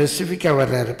கொஞ்சம் ஸ்பெசிஃபிக்காக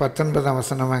வர்றாரு. 19ஆம்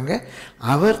வசனம் வாங்க.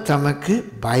 அவர் தமக்கு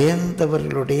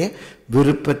பயந்தவர்களுடைய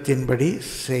விருப்பத்தின்படி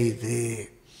செய்து.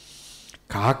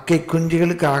 காக்கை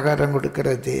குஞ்சுகளுக்கு ஆகாரம்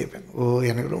கொடுக்கிற தேவன்.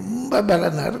 எனக்கு ரொம்ப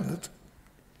பலனாக இருந்தது.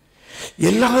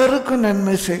 எல்லாருக்கும்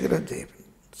நன்மை செய்கிற தேவன்,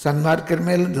 சன்மார்க்கர்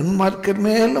மேலும் துன்மார்க்கர்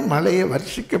மேலும் மழையை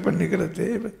வர்ஷிக்க பண்ணுகிற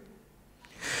தேவன்,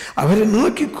 அவரை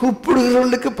நோக்கி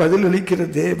கூப்பிடுகிறவர்களுக்கு பதிலளிக்கிற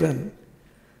தேவன்,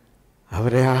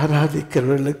 அவரை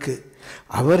ஆராதிக்கிறவர்களுக்கு,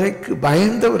 அவருக்கு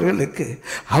பயந்தவர்களுக்கு,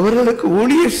 அவர்களுக்கு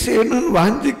ஊழியம் செய்யணும்னு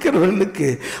வாஞ்சிக்கிறவர்களுக்கு,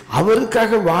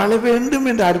 அவருக்காக வாழ வேண்டும்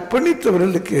என்று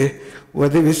அர்ப்பணித்தவர்களுக்கு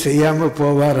உதவி செய்யாம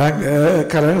போவாராங்க.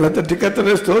 கரங்களை தட்டி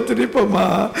கர்த்தரை ஸ்தோத்திரிப்போமா.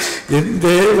 என்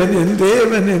தேவன், என்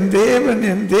தேவன், என் தேவன்,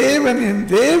 என் தேவன், என்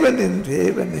தேவன், என்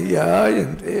தேவன், ஐயா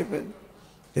என் தேவன்.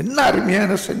 என்ன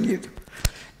அருமையான சங்கீதம்.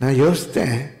 நான்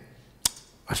யோசித்தேன்,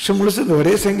 வருஷம் முழுசு இந்த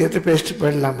ஒரே சங்கீதத்தை பேசிட்டு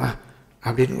போயிடலாமா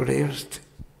அப்படின்னு கூட யோசித்தேன்.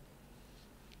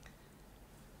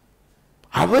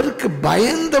 அவருக்கு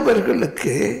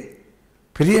பயந்தவர்களுக்கு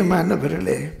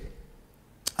பிரியமானவர்களே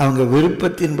அவங்க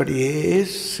விருப்பத்தின்படியே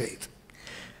செய்து.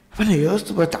 அவனை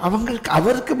யோசித்து பார்த்தா அவங்களுக்கு,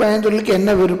 அவருக்கு பயந்தவர்களுக்கு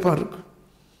என்ன விருப்பம் இருக்கும்?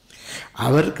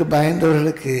 அவருக்கு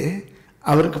பயந்தவர்களுக்கு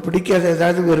அவருக்கு பிடிக்காத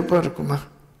ஏதாவது விருப்பம் இருக்குமா?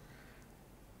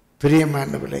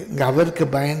 பிரியமானவர்களே, இங்கே அவருக்கு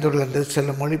பயந்தவர்கள்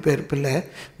சில மொழிபெயர்ப்பில்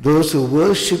those who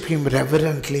worship him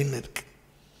reverentlyன்னு இருக்கு.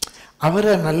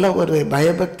 அவரை நல்ல ஒரு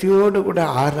பயபக்தியோடு கூட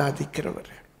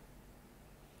ஆராதிக்கிறவர்.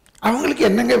 அவங்களுக்கு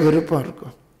என்னங்க விருப்பம்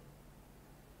இருக்கும்?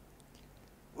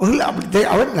 அப்படி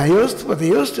அவர் நான்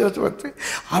யோசித்து பார்த்து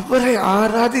அவரை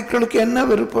ஆராதிக்கிறதுக்கு என்ன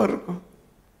விருப்பம் இருக்கும்?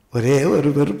 ஒரே ஒரு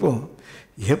விருப்பம்,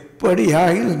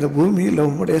 எப்படியாகிலும் இந்த பூமியில்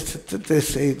உம்முடைய சித்தத்தை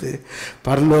செய்து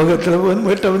பரலோகத்தில்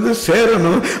உண்மையிட்ட வந்து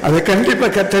சேரணும். அதை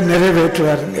கண்டிப்பாக கர்த்தர்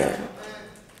நிறைவேற்றுவாருங்க.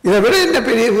 இதை விட என்ன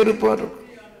பெரிய விருப்பம் இருக்கும்?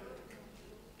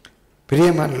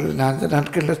 பிரியமானவர்களே, நான் அந்த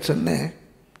நாட்களில் சொன்னேன்,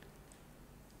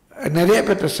 நிறைய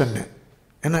பேர்ட்ட சொன்னேன்.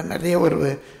 ஏன்னா நிறைய ஒரு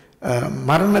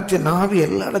மரணத்தின் ஆவி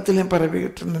எல்லா இடத்துலையும்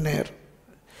பரவிக்கிட்டு இருந்த நேரம்.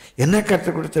 என்ன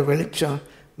கற்றுக் கொடுத்த வெளிச்சம்?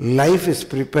 Life is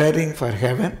preparing for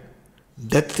heaven,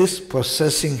 death is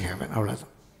possessing heaven.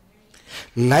 அவ்வளோதான்.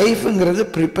 லைஃப்ங்கிறது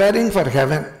preparing for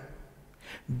heaven,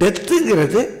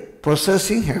 டெத்துங்கிறது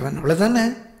possessing heaven. அவ்வளோதானே.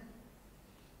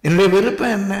 என்னுடைய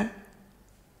விருப்பம் என்ன?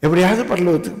 எப்படியாவது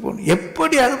பரலோகத்துக்கு போகணும்,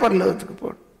 எப்படியாவது பரலோகத்துக்கு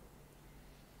போகணும்.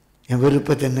 என்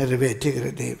விருப்பத்தை நிறைவேற்றுகிற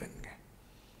தேவன்.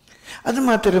 அது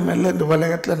மாத்திரமல்ல, இந்த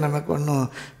உலகத்தில் நமக்கு ஒன்றும்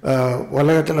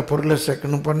உலகத்தில் பொருளை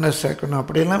சேர்க்கணும், பொண்ணை சேர்க்கணும்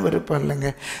அப்படியெல்லாம் விருப்பம் இல்லைங்க.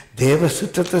 தேவ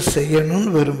சித்தத்தை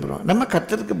செய்யணும்னு விரும்புகிறோம். நம்ம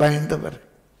கர்த்தருக்கு பயந்தவர்.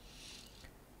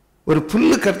 ஒரு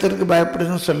புல்லு கர்த்தருக்கு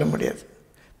பயப்படுதுன்னு சொல்ல முடியாது.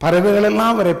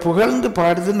 பறவைகளெல்லாம் அவரை புகழ்ந்து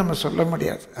பாடுதுன்னு நம்ம சொல்ல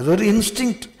முடியாது. அது ஒரு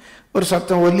இன்ஸ்டிங்க்ட், ஒரு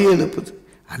சத்தம் ஒலி எழுப்புது.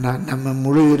 ஆனால் நம்ம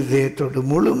முழு இருதயத்தோடு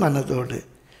முழு மனதோடு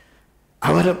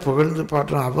அவரை புகழ்ந்து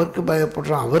பாடுறோம், அவருக்கு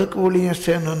பயப்படுறோம், அவருக்கு ஊழியம்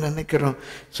செய்யணும்னு நினைக்கிறோம்.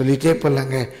 சொல்லிட்டே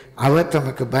போகலாங்க. அவர்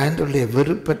தமக்கு பயந்துள்ள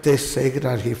விருப்பத்தை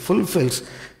செய்கிறார். He fulfills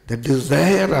the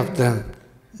desire of them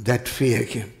that fear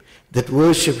him, that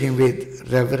worship him with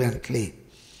reverently.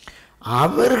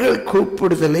 அவர்கள்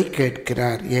கூப்பிடுதலை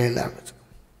கேட்கிறார். 7வது,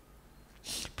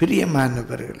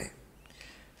 பிரியமானவர்களே,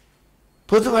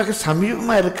 பொதுவாக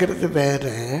சமீபமாக இருக்கிறது வேற.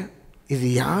 இது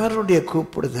யாருடைய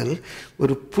கூப்பிடுதல்?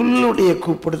 ஒரு புல்லுடைய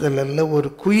கூப்பிடுதல் அல்ல, ஒரு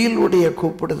குயிலுடைய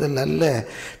கூப்பிடுதல் அல்ல.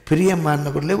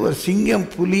 பிரியமானவர்களே, ஒரு சிங்கம்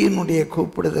புலியினுடைய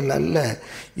கூப்பிடுதல் அல்ல.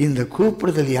 இந்த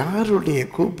கூப்பிடுதல் யாருடைய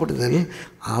கூப்பிடுதல்?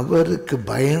 அவருக்கு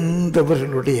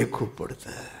பயந்தவர்களுடைய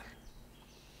கூப்பிடுதல்.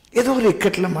 ஏதோ ஒரு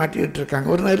இக்கட்டில் மாட்டிக்கிட்டு இருக்காங்க,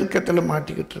 ஒரு நெருக்கத்தில்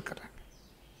மாட்டிக்கிட்டு இருக்கிறாங்க.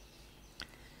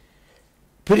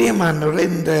 பிரியமானவர்களே,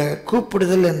 இந்த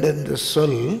கூப்பிடுதல் என்ற இந்த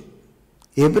சொல்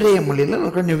எபிரேய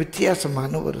மொழியில் கொஞ்சம்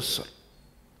வித்தியாசமான ஒரு சொல்.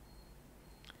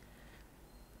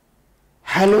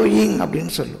 ஹலோயிங்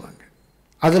அப்படின்னு சொல்லுவாங்க.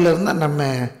 அதில் இருந்தால் நம்ம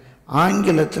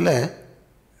ஆங்கிலத்தில்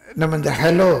நம்ம இந்த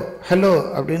ஹலோ ஹலோ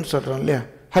அப்படின்னு சொல்கிறோம் இல்லையா,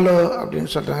 ஹலோ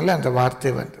அப்படின்னு சொல்கிறாங்களே, அந்த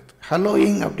வார்த்தை வந்தது.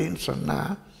 ஹலோயிங் அப்படின்னு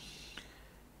சொன்னால்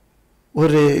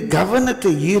ஒரு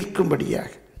கவனத்தை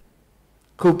ஈர்க்கும்படியாக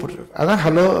கூப்பிடுறது. அதான்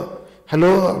ஹலோ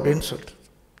ஹலோ அப்படின்னு சொல்கிறது.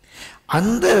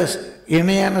 அந்த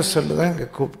இணையான சொல்லு தான்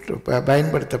இங்கே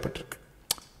பயன்படுத்தப்பட்டிருக்கு.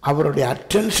 அவருடைய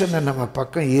அட்டென்ஷனை நம்ம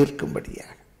பக்கம்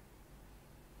ஈர்க்கும்படியாக.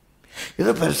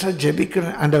 ஏதோ பெருசாக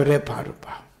ஜெபிக்கணும், ஆண்டவரே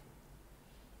பாருப்பா.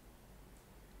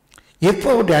 எப்போ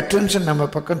அவருடைய அட்டென்ஷன் நம்ம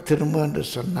பக்கம் திரும்ப என்று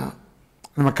சொன்னால்,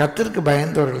 நம்ம கர்த்தருக்கு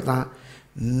பயந்தவர்கள் தான்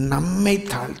நம்மை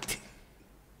தாழ்த்தி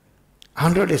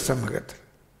ஆண்டவருடைய சமூகத்தில்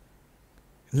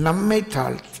நம்மை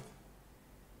தாழ்த்தி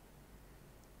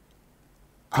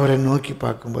அவரை நோக்கி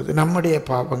பார்க்கும்போது நம்முடைய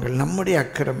பாவங்கள், நம்முடைய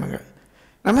அக்கிரமங்கள்,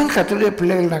 நம்ம கர்த்தருடைய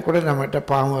பிள்ளைகள்னா கூட நம்மகிட்ட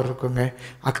பாவம் இருக்குங்க,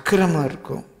 அக்கிரமம்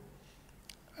இருக்கும்,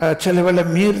 சில வேளை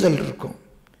மீறுதல் இருக்கும்.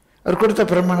 அவர் கொடுத்த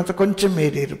பிரமாணத்தை கொஞ்சம்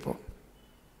மீறி இருப்போம்,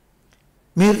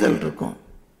 மீறுதல் இருக்கும்.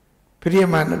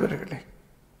 பிரியமானவர்களே,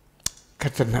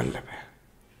 கர்த்தர் நல்லவர்.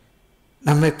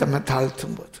 நம்மை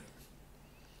தாழ்த்தும் போது,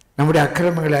 நம்முடைய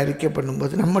அக்கிரமங்களை அறிக்கை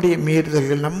பண்ணும்போது, நம்முடைய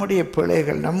மீறுதல்கள், நம்முடைய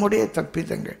பிழைகள், நம்முடைய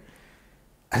தப்பிதங்கள்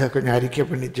அதை கொஞ்சம் அறிக்கை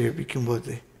பண்ணி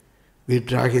ஜெபிக்கும்போது we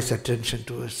draw his attention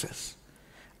towards us.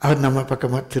 அவர் நம்ம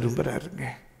பக்கமாக திரும்புகிறாருங்க.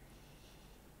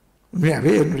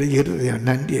 உண்மையாகவே என்னுடைய இருதயம்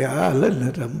நன்றியால்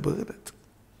நிரம்புகிறது.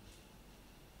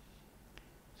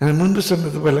 நான் முன்பு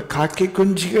சொன்னது போல காக்கை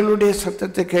குஞ்சுகளுடைய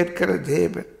சத்தத்தை கேட்கிற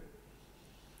தேவன்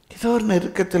ஏதோ ஒரு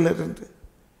நெருக்கத்தில் இருந்து,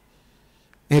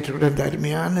 நேற்று கூட அந்த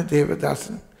அருமையான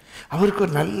தேவதாசன், அவருக்கு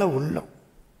ஒரு நல்ல உள்ளம்,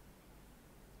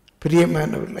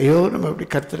 பிரியமானவர்கள். ஐயோ, நம்ம அப்படி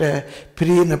கர்த்தரை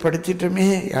பிரியப்படுத்திட்டோமே,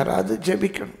 யாராவது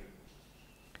ஜெபிக்கணும்.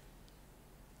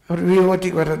 அவர்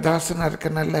விஓடிக்கு வர தாசனாக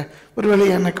இருக்கனால ஒரு வேளை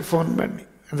எனக்கு ஃபோன் பண்ணி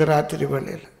அந்த ராத்திரி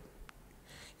வேளையில்,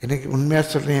 எனக்கு உண்மையாக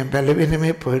சொல்கிறேன், என்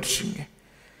பலவீனமே போயிடுச்சுங்க.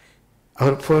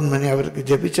 அவர் ஃபோன் பண்ணி அவருக்கு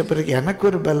ஜெபித்த பிறகு எனக்கு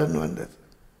ஒரு பலன் வந்தது.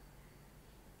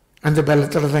 அந்த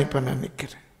பலத்தில் தான் இப்போ நான்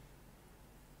நிற்கிறேன்.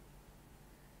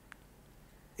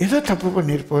 ஏதோ தப்பு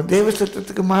பண்ணியிருப்போம், தேவ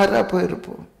சத்தத்துக்கு மாறாக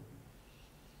போயிருப்போம்.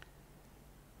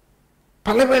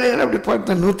 பல வேளைகள் அப்படி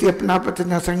பார்த்து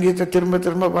 145 சங்கீதத்தை திரும்ப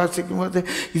திரும்ப வாசிக்கும் போது,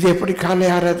 இது எப்படி காலை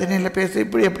ஆராதனையில் பேச,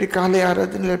 இப்படி எப்படி காலை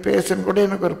ஆராதனையில் பேசன்னு கூட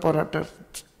எனக்கு ஒரு போராட்டம்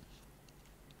இருந்துச்சு.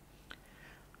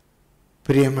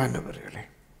 பிரியமானவர்களே,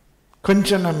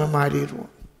 கொஞ்சம் நம்ம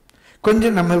மாறிடுவோம்,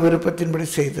 கொஞ்சம் நம்ம விருப்பத்தின்படி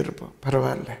செய்திருப்போம்,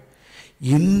 பரவாயில்ல.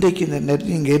 இன்றைக்கு இந்த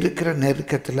நீங்கள் இருக்கிற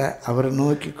நெருக்கத்தில் அவரை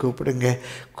நோக்கி கூப்பிடுங்க.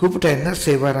 கூப்பிட்டா என்ன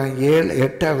செய்வாராம்?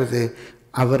 8வது,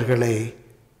 அவர்களை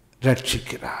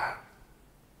ரட்சிக்கிறார்,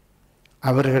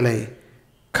 அவர்களை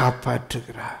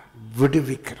காப்பாற்றுகிறார்,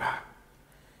 விடுவிக்கிறார்.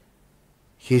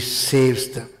 He saves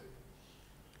them.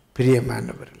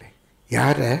 பிரியமானவர்களே,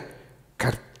 யாரை?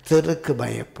 கர்த்தருக்கு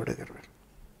பயப்படுகிறவர்.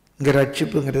 இங்கே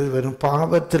ரட்சிப்புங்கிறது வெறும்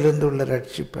பாவத்திலிருந்து உள்ள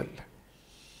ரட்சிப்பு அல்ல.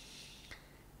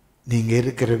 நீங்கள்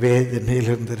இருக்கிற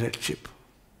வேதனையிலிருந்து ரட்சிப்பு,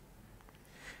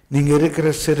 நீங்கள் இருக்கிற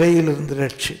சிறையிலிருந்து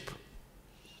ரட்சிப்பு.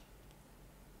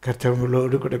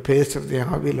 கர்த்தவங்களோடு கூட பேசுறது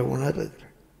ஆவியில் உணர்கிறேன்.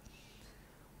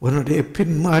 உன்னுடைய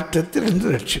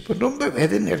பின்மாற்றத்திலிருந்து ரட்சிப்பு. ரொம்ப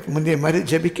வேதனை இருக்கு. முந்தைய மாதிரி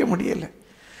ஜெபிக்க முடியலை,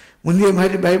 முந்தைய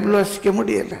மாதிரி பைபிள் வாசிக்க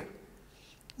முடியலை,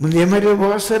 முந்தைய மாதிரி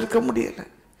உபவாசம் இருக்க முடியலை,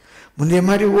 முந்தைய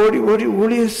மாதிரி ஓடி ஓடி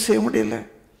ஊழியம் செய்ய முடியல.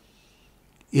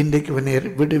 இன்றைக்கு உன்னை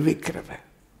விடுவிக்கிறவன்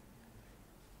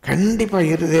கண்டிப்பாக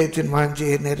இருதயத்தின்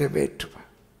வாஞ்சியை நிறைவேற்றுவான்.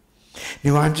 நீ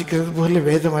வாஞ்சிக்கிறது போல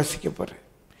வேதம் வாசிக்க போற,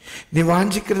 நீ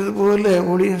வாஞ்சிக்கிறது போல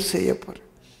ஊழியம் செய்ய போற.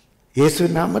 இயேசு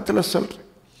நாமத்தில் சொல்றேன்,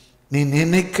 நீ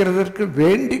நினைக்கிறதற்கு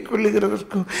வேண்டிக்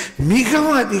கொள்ளுகிறதற்கும்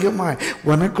மிகவும் அதிகமாய்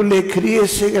உனக்குள்ளே கிரியை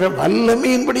செய்கிற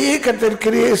வல்லமையின்படியே கர்த்தர்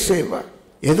கிரியை செய்வார்.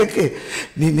 எதுக்கு?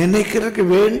 நீ நினைக்கிறதுக்கு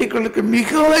வேண்டிக் கொள்ளுக்கு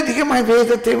மிகவும் அதிகமாய்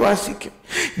வேதத்தை வாசிக்கும்,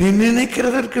 நீ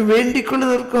நினைக்கிறதற்கு வேண்டிக்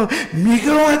கொள்வதற்கும்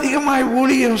மிகவும் அதிகமாய்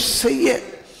ஊழியம் செய்ய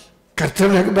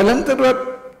கர்த்தர் பலம் தருவார்,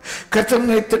 கர்த்தர்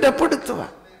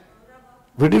திடப்படுத்துவார்,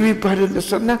 விடுவிப்பார் என்று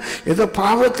சொன்னா ஏதோ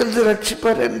பாவத்திலிருந்து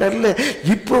ரட்சிப்பார் என்றல்ல.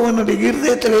 இப்போ உன்னுடைய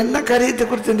இருதயத்தில் என்ன காரியத்தை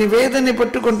குறித்து நீ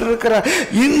வேதனைப்பட்டு கொண்டிருக்கிறார்,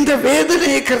 இந்த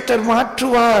வேதனையை கர்த்தர்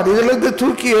மாற்றுவார், இதிலிருந்து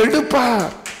தூக்கி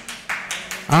எடுப்பார்.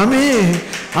 ஆமென்,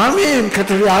 ஆமென்.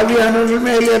 கர்த்தருடைய ஆவியானவர்கள்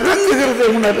மேல் இறங்குகிறதை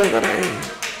உணர்கிறேன்.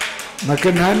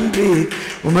 உமக்கு நன்றி,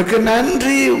 உமக்கு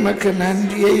நன்றி, உமக்கு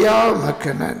நன்றி ஐயா,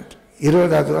 உமக்கு நன்றி.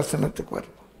 20வது வசனத்துக்கு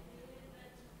வரும்.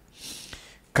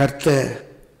 கர்த்தர்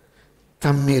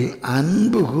தம்மில்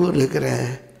அன்பு கூறுகிற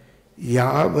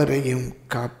யாவரையும்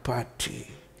காப்பாற்றி.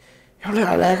 எவ்வளவு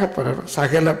அழகாக படுறோம்.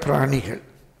 சகல பிராணிகள்,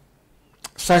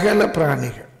 சகல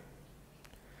பிராணிகள்,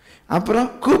 அப்புறம்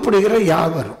கூப்பிடுகிற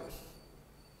யாவரும்,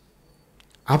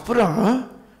 அப்புறம்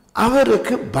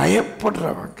அவருக்கு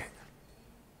பயப்படுறவங்க.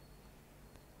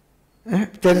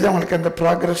 தெரிஞ்சவங்களுக்கு அந்த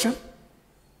ப்ராக்ரஷன்.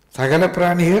 சகல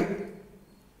பிராணிகள்,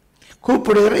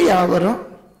 கூப்பிடுகிற யாவரும்,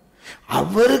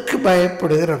 அவருக்கு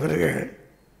பயப்படுகிறவர்கள்,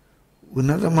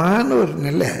 உன்னதமான ஒரு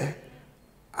நிலை,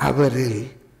 அவரில்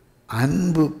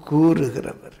அன்பு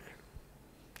கூறுகிறவர்கள்.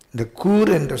 இந்த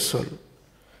கூர் என்ற சொல்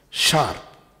ஷார்ப்.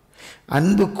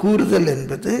 அன்பு கூறுதல்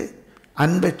என்பது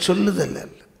அன்பை சொல்லுதல்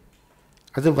அல்ல,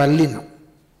 அது வல்லினம்.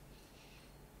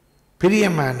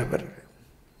 பிரியமானவர்கள்,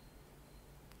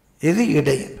 எது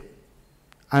இடையினம்.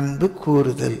 அன்பு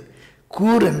கூறுதல்,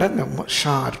 கூர் என்ற அந்த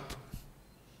ஷார்ப்,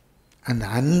 அந்த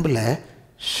அன்பில்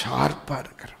ஷார்ப்பாக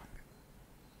இருக்கிறவங்க.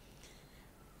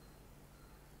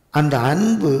 அந்த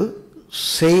அன்பு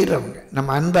செய்கிறவங்க.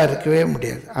 நம்ம அன்பாக இருக்கவே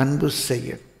முடியாது, அன்பு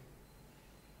செய்யணும்,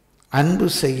 அன்பு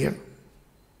செய்யணும்.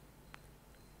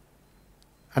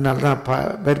 அதனால தான்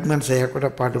பெர்க்மன் செய்ய கூட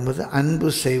பாடும்போது அன்பு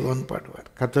செய்வோம்னு பாடுவார்.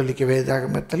 கத்தோலிக்க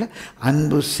வேதாகமத்தில்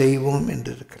அன்பு செய்வோம்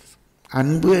என்று இருக்கிறது.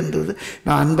 அன்பு என்றது,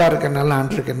 நான் அன்பாக இருக்கனால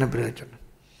ஆண்டுக்கு என்ன பிரயோஜனம்?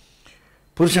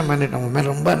 புருஷன் பண்ணிட்டு அவங்க மேலே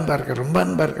ரொம்ப அன்பாக இருக்க, ரொம்ப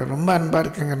அன்பாக இருக்க, ரொம்ப அன்பாக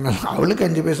இருக்குங்கிறனால அவளுக்கு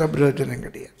 5 பைசா பிரயோஜனம்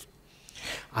கிடையாது.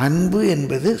 அன்பு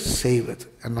என்பது செய்வது.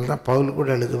 அதனால தான் பவுல் கூட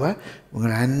எழுதுவா,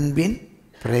 உங்கள் அன்பின்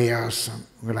பிரயாசம்,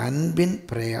 உங்கள் அன்பின்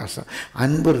பிரயாசம்.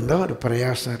 அன்பு இருந்தால் ஒரு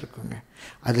பிரயாசம் இருக்குங்க,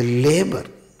 அது லேபர்.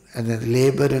 அந்த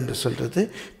லேபர் என்று சொல்கிறது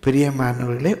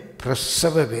பிரியமானவர்களே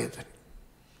பிரசவ வேதனை.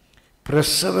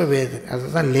 பிரசவ வேதனை,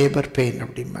 அதுதான் லேபர் பெயின்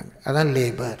அப்படிம்பாங்க, அதான்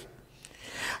லேபர்.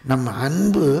 நம்ம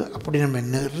அன்பு அப்படி நம்ம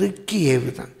நெருக்கி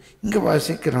ஏவுதான். இங்கே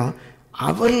வாசிக்கிறோம்,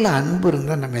 அவரில் அன்பு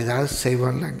இருந்தால் நம்ம ஏதாவது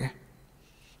செய்வோம்லாங்க.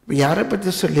 இப்போ யாரை பற்றி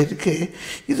சொல்லியிருக்கு?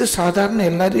 இது சாதாரண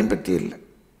எல்லாரையும் பற்றி இல்லை,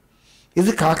 இது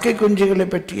காக்கை குஞ்சுகளை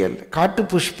பற்றி அல்ல, காட்டு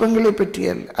புஷ்பங்களை பற்றி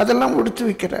அல்ல. அதெல்லாம் உடுத்து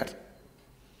வைக்கிறார்,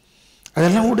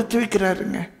 அதெல்லாம் உடுத்து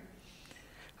வைக்கிறாருங்க.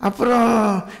 அப்புறம்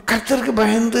கர்த்தருக்கு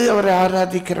பயந்து அவரை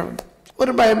ஆராதிக்கிறவங்க,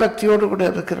 ஒரு பயபக்தியோடு கூட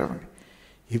இருக்கிறவங்க.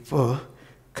 இப்போது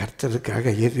கர்த்தருக்காக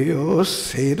எதையோ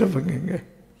செய்கிறவங்க,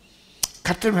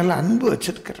 கர்த்தர் மேலே அன்பு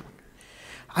வச்சிருக்கிறவங்க.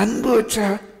 அன்பு வச்சா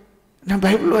நான்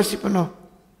பைபிள்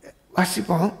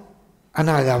வாசிப்போம்,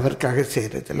 ஆனால் அது அவருக்காக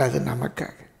செய்கிறதில்ல, அது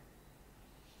நமக்காக.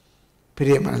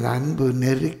 பிரியமான அன்பு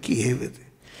நெருக்கி ஏவுது.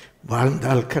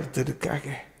 வாழ்ந்தால் கர்த்தருக்காக,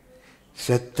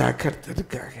 செத்தா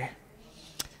கர்த்தருக்காக.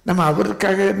 நம்ம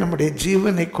அவருக்காக நம்முடைய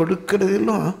ஜீவனை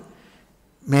கொடுக்கிறதிலும்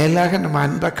மேலாக நம்ம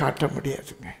அன்பை காட்ட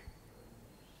முடியாதுங்க,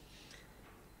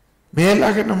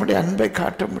 மேலாக நம்முடைய அன்பை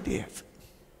காட்ட முடியாது.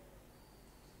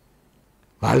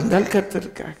 வாழ்ந்தால்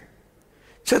கர்த்தருக்காக,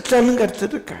 செத்தாலும்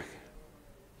கர்த்தருக்காக.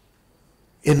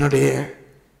 என்னுடைய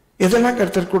எதெல்லாம்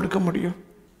கர்த்தர் கொடுக்க முடியும்?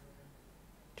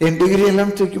 என் டிகிரி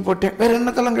எல்லாம் தூக்கி போட்டேன், வேற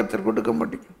என்னதெல்லாம் கர்த்தர் கொடுக்க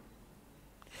முடியும்?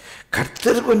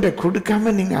 கர்த்தருக்கு ஒன்றை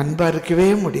கொடுக்காம நீங்க அன்பா இருக்கவே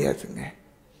முடியாதுங்க.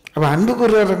 அப்ப அன்பு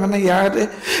கூறுறவங்கன்னா யாரு?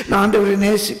 நான் ஆண்டவரை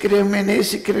நேசிக்கிறேன்,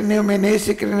 நேசிக்கிறேனே,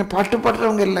 நேசிக்கிறேன்னு பாட்டு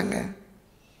பாடுறவங்க இல்லைங்க,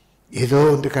 ஏதோ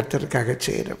ஒன்று கர்த்தருக்காக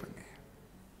செய்கிறவங்க.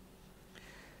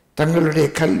 தங்களுடைய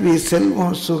கல்வி,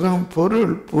 செல்வம், சுகம்,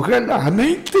 பொருள், புகழ்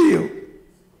அனைத்தையும்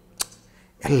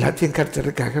எல்லாத்தையும்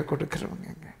கர்த்தருக்காக கொடுக்கிறவங்க.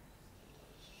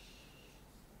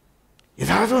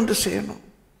 ஏதாவது ஒன்று செய்யணும்,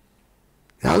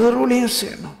 ஏதாவது ஒரு ஊழியம்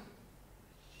செய்யணும்.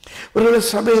 ஒரு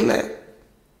சபையில்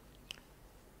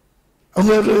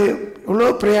அவங்க இவ்வளோ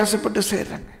பிரயாசப்பட்டு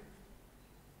செய்கிறாங்க,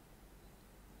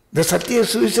 இந்த சத்திய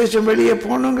சுவிசேஷம் வெளியே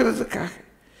போகணுங்கிறதுக்காக.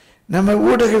 நம்ம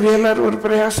ஊடகவியலாளர் ஒரு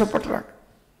பிரயாசப்படுறாங்க.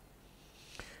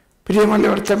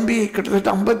 பிரியமல்ல, ஒரு தம்பி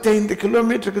கிட்டத்தட்ட 55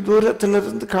 கிலோமீட்டருக்கு தூரத்தில்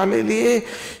இருந்து காலையிலேயே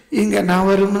இங்கே நான்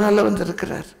வரும்னால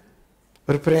வந்திருக்கிறார்.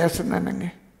 ஒரு பிரயாசம் தானேங்க,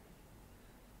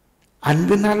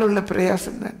 அன்பினால் உள்ள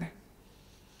பிரயாசம் தானே.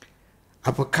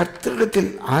 அப்போ கர்த்தரிடத்தில்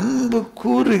அன்பு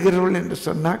கூறுகிறவள் என்று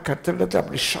சொன்னால், கர்த்தரிடத்தில்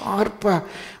அப்படி ஷார்ப்பாக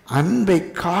அன்பை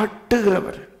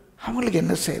காட்டுகிறவர் அவங்களுக்கு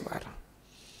என்ன செய்வார்?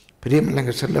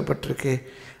 பிரியமில்லைங்க, சொல்லப்பட்டிருக்கு,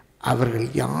 அவர்கள்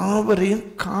யாவரையும்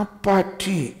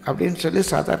காப்பாற்றி அப்படின்னு சொல்லி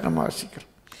சாதாரணமாக வாசிக்கிறோம்.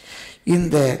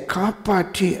 இந்த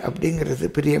காப்பாற்றி அப்படிங்கிறது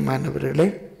பிரியமானவர்களே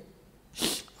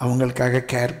அவங்களுக்காக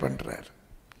கேர் பண்ணுறார்,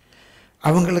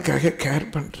 அவங்களுக்காக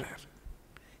கேர் பண்ணுறார்.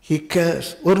 He CARES.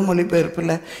 ஒரு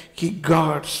மொழிபெயர்ப்பில் ஹி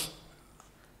காட்ஸ்,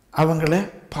 அவங்கள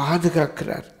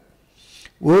பாதுகாக்கிறார்.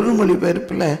 ஒரு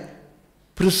மொழிபெயர்ப்பில்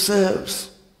ப்ரிசர்வ்ஸ்,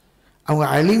 அவங்க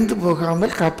அழிந்து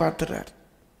போகாமல் காப்பாற்றுறார்.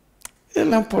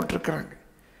 இதெல்லாம் போட்டிருக்கிறாங்க.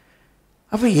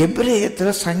 அப்போ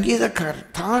எபிரேயத்தில் சங்கீதக்காரர்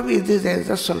தாவீது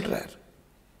இதை சொல்கிறார்.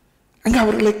 அங்கே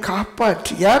அவர்களை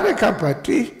காப்பாற்றி, யாரை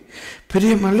காப்பாற்றி?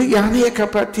 பிரியமல்ல, யானையை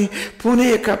காப்பாற்றி,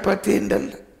 பூனையை காப்பாற்றி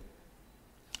என்றல்ல,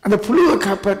 அந்த புழுவை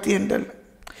காப்பாற்றி என்றல்ல.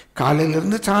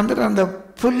 காலையிலிருந்து சாயந்தரம் அந்த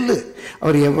புல்,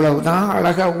 அவர் எவ்வளவுதான்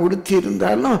அழகாக உடுத்தி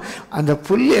இருந்தாலும் அந்த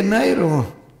புல் என்ன ஆயிரும்?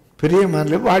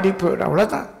 பிரியமல்ல, வாடி போயிடும்,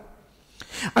 அவ்வளோதான்.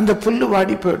 அந்த புல்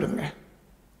வாடி போயிடுங்க.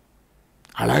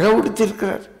 அழகாக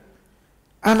உடுத்திருக்கிறார்,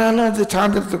 ஆனாலும் அது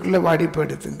சாயந்தரத்துக்குள்ளே வாடி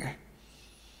போயிடுதுங்க.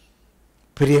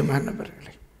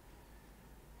 பிரியமானவர்களே,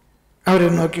 அவரை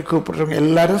நோக்கி கூப்பிடுறவங்க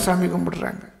எல்லாரும் சாமி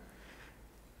கும்பிடுறாங்க.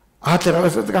 ஆத்திர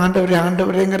அவசரத்துக்கு ஆண்டவரே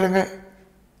ஆண்டவரேங்கிறாங்க.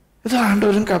 ஏதோ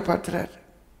ஆண்டவரும் காப்பாற்றுறாரு.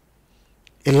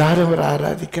 எல்லாரும் அவரை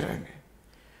ஆராதிக்கிறாங்க.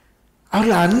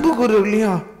 அவர்கள் அன்பு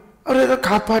கூறுகளையும் அவர் ஏதோ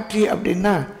காப்பாற்றி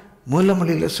அப்படின்னா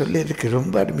மூலமொழியில் சொல்லியிருக்கு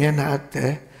ரொம்ப அருமையான ஆத்தை,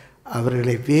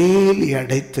 அவர்களை வேலி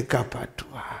அடைத்து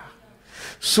காப்பாற்றுவார்,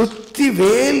 சுத்தி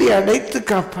வேலி அடைத்து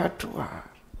காப்பாற்றுவார்.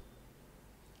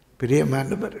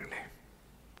 பிரியமானவர்களே,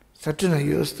 சற்று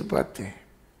நான் யோசித்து பார்த்தேன்.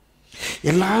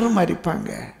 எல்லாரும்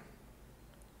மறிப்பாங்க,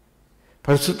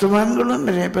 பரிசுத்தவான்களும்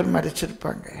நிறைய பேர்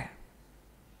மறிச்சிருப்பாங்க.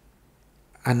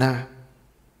 ஆனா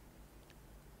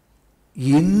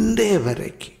இன்றைய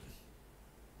வரைக்கும்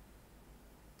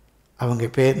அவங்க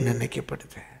பேர்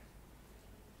நினைக்கப்படுது.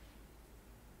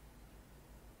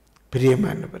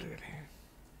 பிரியமானவர்களே,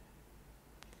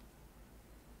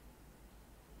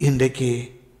 இன்றைக்கு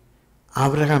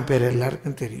ஆபிரகாம் பேர்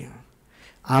எல்லாருக்கும் தெரியும்.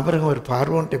 ஆபிரகாம் ஒரு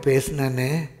பார்வோன்ட்ட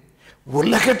பேசினானே,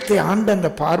 உலகத்தை ஆண்ட அந்த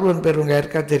பார்வோன் பேர் உங்க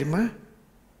யாருக்கா தெரியுமா?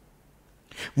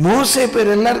 மோசே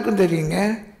பேர் எல்லாருக்கும் தெரியுங்க.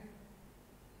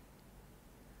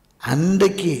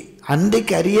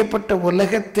 அன்றைக்கு அறியப்பட்ட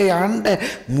உலகத்தை ஆண்ட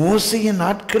மோசையின்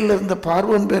நாட்கள்ல இருந்த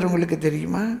பார்வோன் பேர் உங்களுக்கு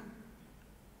தெரியுமா?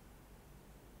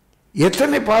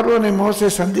 எத்தனை பார்வோனை மோசே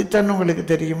சந்தித்தான்னு உங்களுக்கு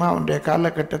தெரியுமா? அவனுடைய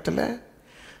காலகட்டத்தில்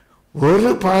ஒரு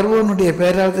பார்வோனுடைய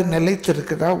பேராவது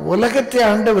நிலைத்திருக்குதா? உலகத்தை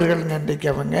ஆண்டவர்கள் அன்றைக்கு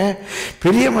அவங்க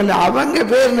பிரியமல்ல, அவங்க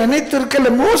பேர்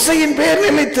நினைத்திருக்கல, மோசையின் பேர்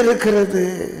நிலைத்திருக்கிறது.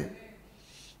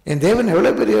 என் தேவன்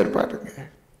எவ்வளவு பெரியவர் பாருங்க.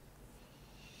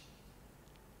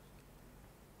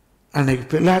 அன்னைக்கு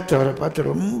பிலாத்து அவரை பார்த்து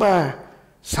ரொம்ப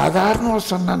சாதாரணமாக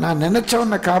சொன்னான், நான்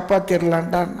நினைச்சவனை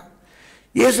காப்பாற்றிடலான்டான்னு.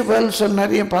 இயேசு பதில்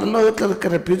சொன்னார், என் பரலோகத்தில்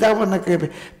இருக்கிற பிதா உனக்கு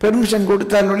பெர்மிஷன்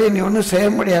கொடுத்தாலே நீ ஒன்றும் செய்ய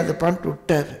முடியாதுப்பான்ட்டு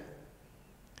விட்டார்.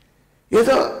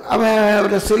 ஏதோ அவன்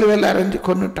அவரை சிலுவையில் அரைஞ்சு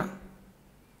கொன்னுட்டான்.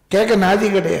 கேட்க நாதி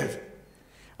கிடையாது.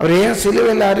 அவர் ஏன்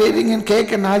சிலுவையில் அறையிறீங்கன்னு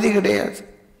கேட்க நாதி கிடையாது.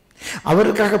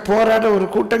 அவருக்காக போராட ஒரு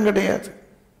கூட்டம் கிடையாது.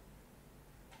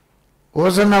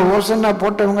 ஓசன்னா ஓசன்னா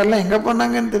போட்டவங்க எல்லாம் எங்க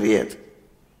போனாங்கன்னு தெரியாது.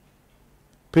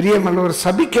 பிரியமல்ல, ஒரு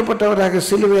சபிக்கப்பட்டவராக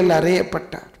சிலுவையில்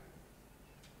அறையப்பட்டார்.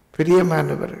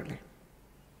 பிரியமானவர்களே,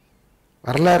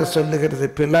 வரலாறு சொல்லுகிறது,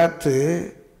 பிலாத்து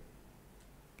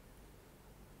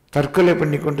தற்கொலை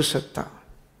பண்ணி கொண்டு செத்தான்.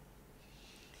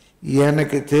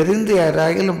 எனக்கு தெரிந்து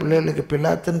யாராயிலும் பிள்ளைகளுக்கு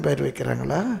பிலாத்துன்னு பெயர்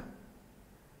வைக்கிறாங்களா?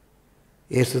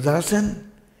 ஏசுதாசன்,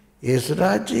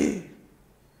 ஏசுராஜ்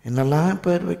என்னெல்லாம்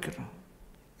பெயர் வைக்கிறோம்.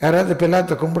 யாராவது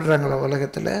பிலாத்தை கும்பிடுறாங்களா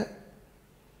உலகத்தில்?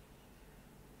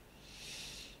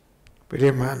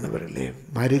 பிரியமானவர்களே,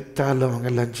 மரித்தாலும் அவங்க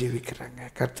எல்லாம் ஜீவிக்கிறாங்க.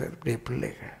 கர்த்தருடைய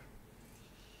பிள்ளைகள்,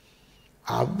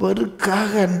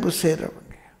 அவருக்காக அன்பு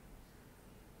செய்றவங்க,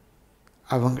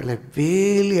 அவங்களை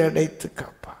வேலி அடைத்து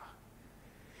காப்பா.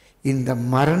 இந்த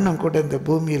மரணம் கூட இந்த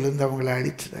பூமியிலிருந்து அவங்களை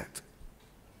அழிச்சிடாது.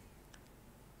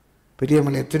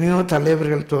 பிரியமல்ல, எத்தனையோ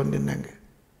தலைவர்கள் தோன்றினாங்க.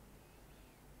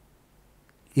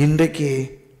 இன்றைக்கு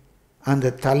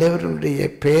அந்த தலைவர்களுடைய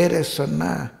பேரை சொன்னா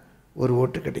ஒரு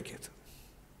ஓட்டு கிடைக்காது.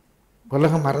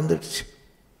 உலகம் மறந்துடுச்சு,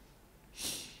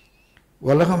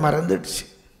 உலகம் மறந்துடுச்சு.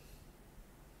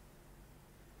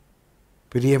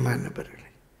 பிரியமானவர்களே,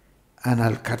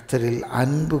 ஆனால் கர்த்தரில்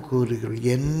அன்பு கூறுகள்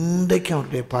என்றைக்கும்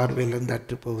அவருடைய பார்வையிலிருந்து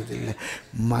அற்றுப்போவதில்லை.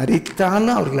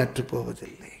 மரித்தாலும் அவர்கள்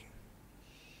அற்றுப்போவதில்லை.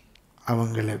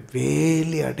 அவங்களை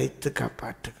வேலி அடைத்து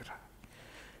காப்பாற்றுகிறார்.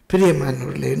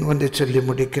 பிரியமானவர்களே, ஒன்றை சொல்லி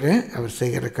முடிக்கிறேன். அவர்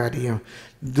செய்கிற காரியம்,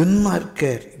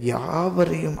 துன்மார்க்கர்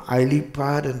யாவரையும்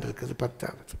அழிப்பார் என்று இருக்குது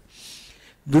 10வது.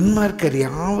 துன்மார்க்கர்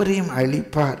யாவரையும்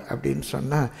அழிப்பார் அப்படின்னு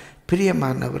சொன்னால்,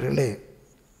 பிரியமானவர்களே,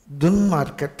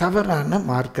 துன்மார்க்க தவறான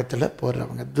மார்க்கத்தில்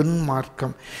போகிறவங்க,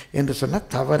 துன்மார்க்கம் என்று சொன்னால்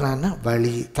தவறான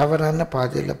வழி, தவறான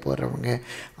பாதையில் போகிறவங்க,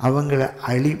 அவங்கள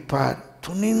அழிப்பார்.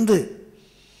 துணிந்து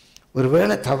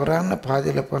ஒருவேளை தவறான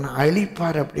பாதையில் போனால்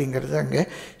அழிப்பார் அப்படிங்கிறது அங்கே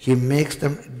he makes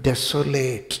them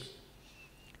desolate.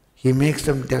 he makes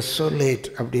them desolate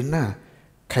அப்படின்னா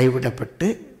கைவிடப்பட்டு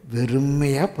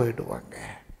வெறுமையாக போயிடுவாங்க.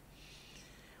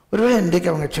 ஒருவேளை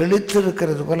இன்றைக்கு அவங்க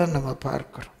செழித்திருக்கிறது போல நம்ம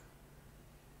பார்க்கிறோம்.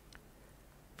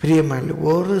 பிரியமான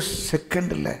ஒரு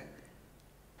செகண்டில்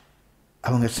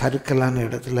அவங்க சறுக்கலான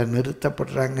இடத்துல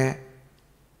நிறுத்தப்படுறாங்க.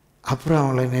 அப்புறம்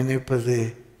அவங்கள நினைப்பது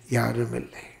யாரும்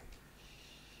இல்லை.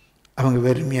 அவங்க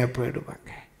வெறுமையாக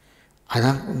போயிடுவாங்க.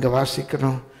 அதான் இங்கே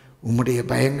வாசிக்கிறோம், உம்முடைய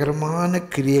பயங்கரமான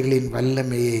கிரியைகளின்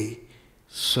வல்லமையை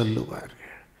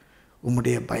சொல்லுவார்கள்.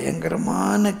 உம்முடைய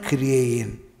பயங்கரமான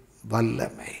கிரியையின்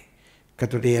வல்லமை.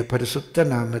 கர்த்தருடைய பரிசுத்த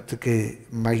நாமத்துக்கு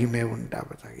மகிமை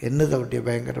உண்டாவதாக. என்னது அவருடைய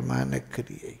பயங்கரமான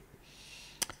கிரியை?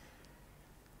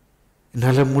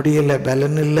 என்னால் முடியலை,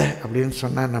 பலன் இல்லை அப்படின்னு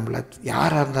சொன்னால் நம்மளை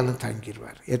யாராக இருந்தாலும்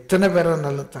தாங்கிடுவார். எத்தனை பேராக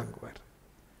இருந்தாலும் தாங்குவார்.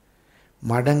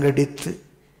 மடங்கடித்து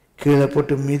கீழே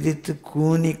போட்டு மிதித்து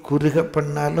கூனி குறுக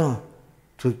பண்ணாலும்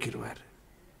தூக்கிடுவார்.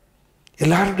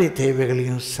 எல்லாருடைய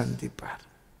தேவைகளையும் சந்திப்பார்.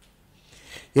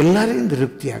 எல்லாரையும்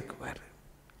திருப்தியாக்குவார்.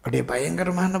 அவருடைய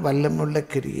பயங்கரமான வல்லமுள்ள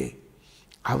கிரியை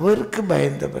அவருக்கு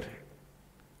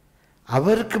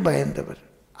பயந்தவர்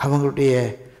அவங்களுடைய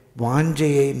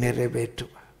வாஞ்சையை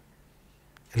நிறைவேற்றுவார்.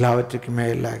 எல்லாவற்றுக்கும்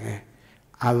மேலாக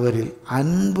அவரில்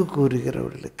அன்பு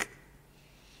கூறுகிறவர்களுக்கு,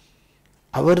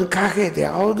 அவருக்காக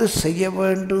எதையாவது செய்ய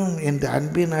வேண்டும் என்று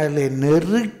அன்பினாலே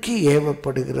நெருக்கி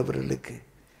ஏவப்படுகிறவர்களுக்கு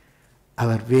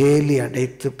அவர் வேலி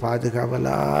அடைத்து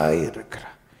பாதுகாவலாய்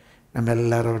இருக்கிறார். நம்ம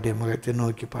எல்லாரோடைய முகத்தை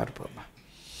நோக்கி பார்ப்போமா?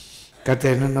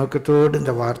 கர்த்தர் என்ன நோக்கத்தோடு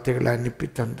இந்த வார்த்தைகளை அனுப்பி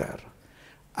தந்தார்,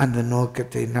 அந்த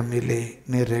நோக்கத்தை நம்மிலே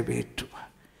நிறைவேற்றும்.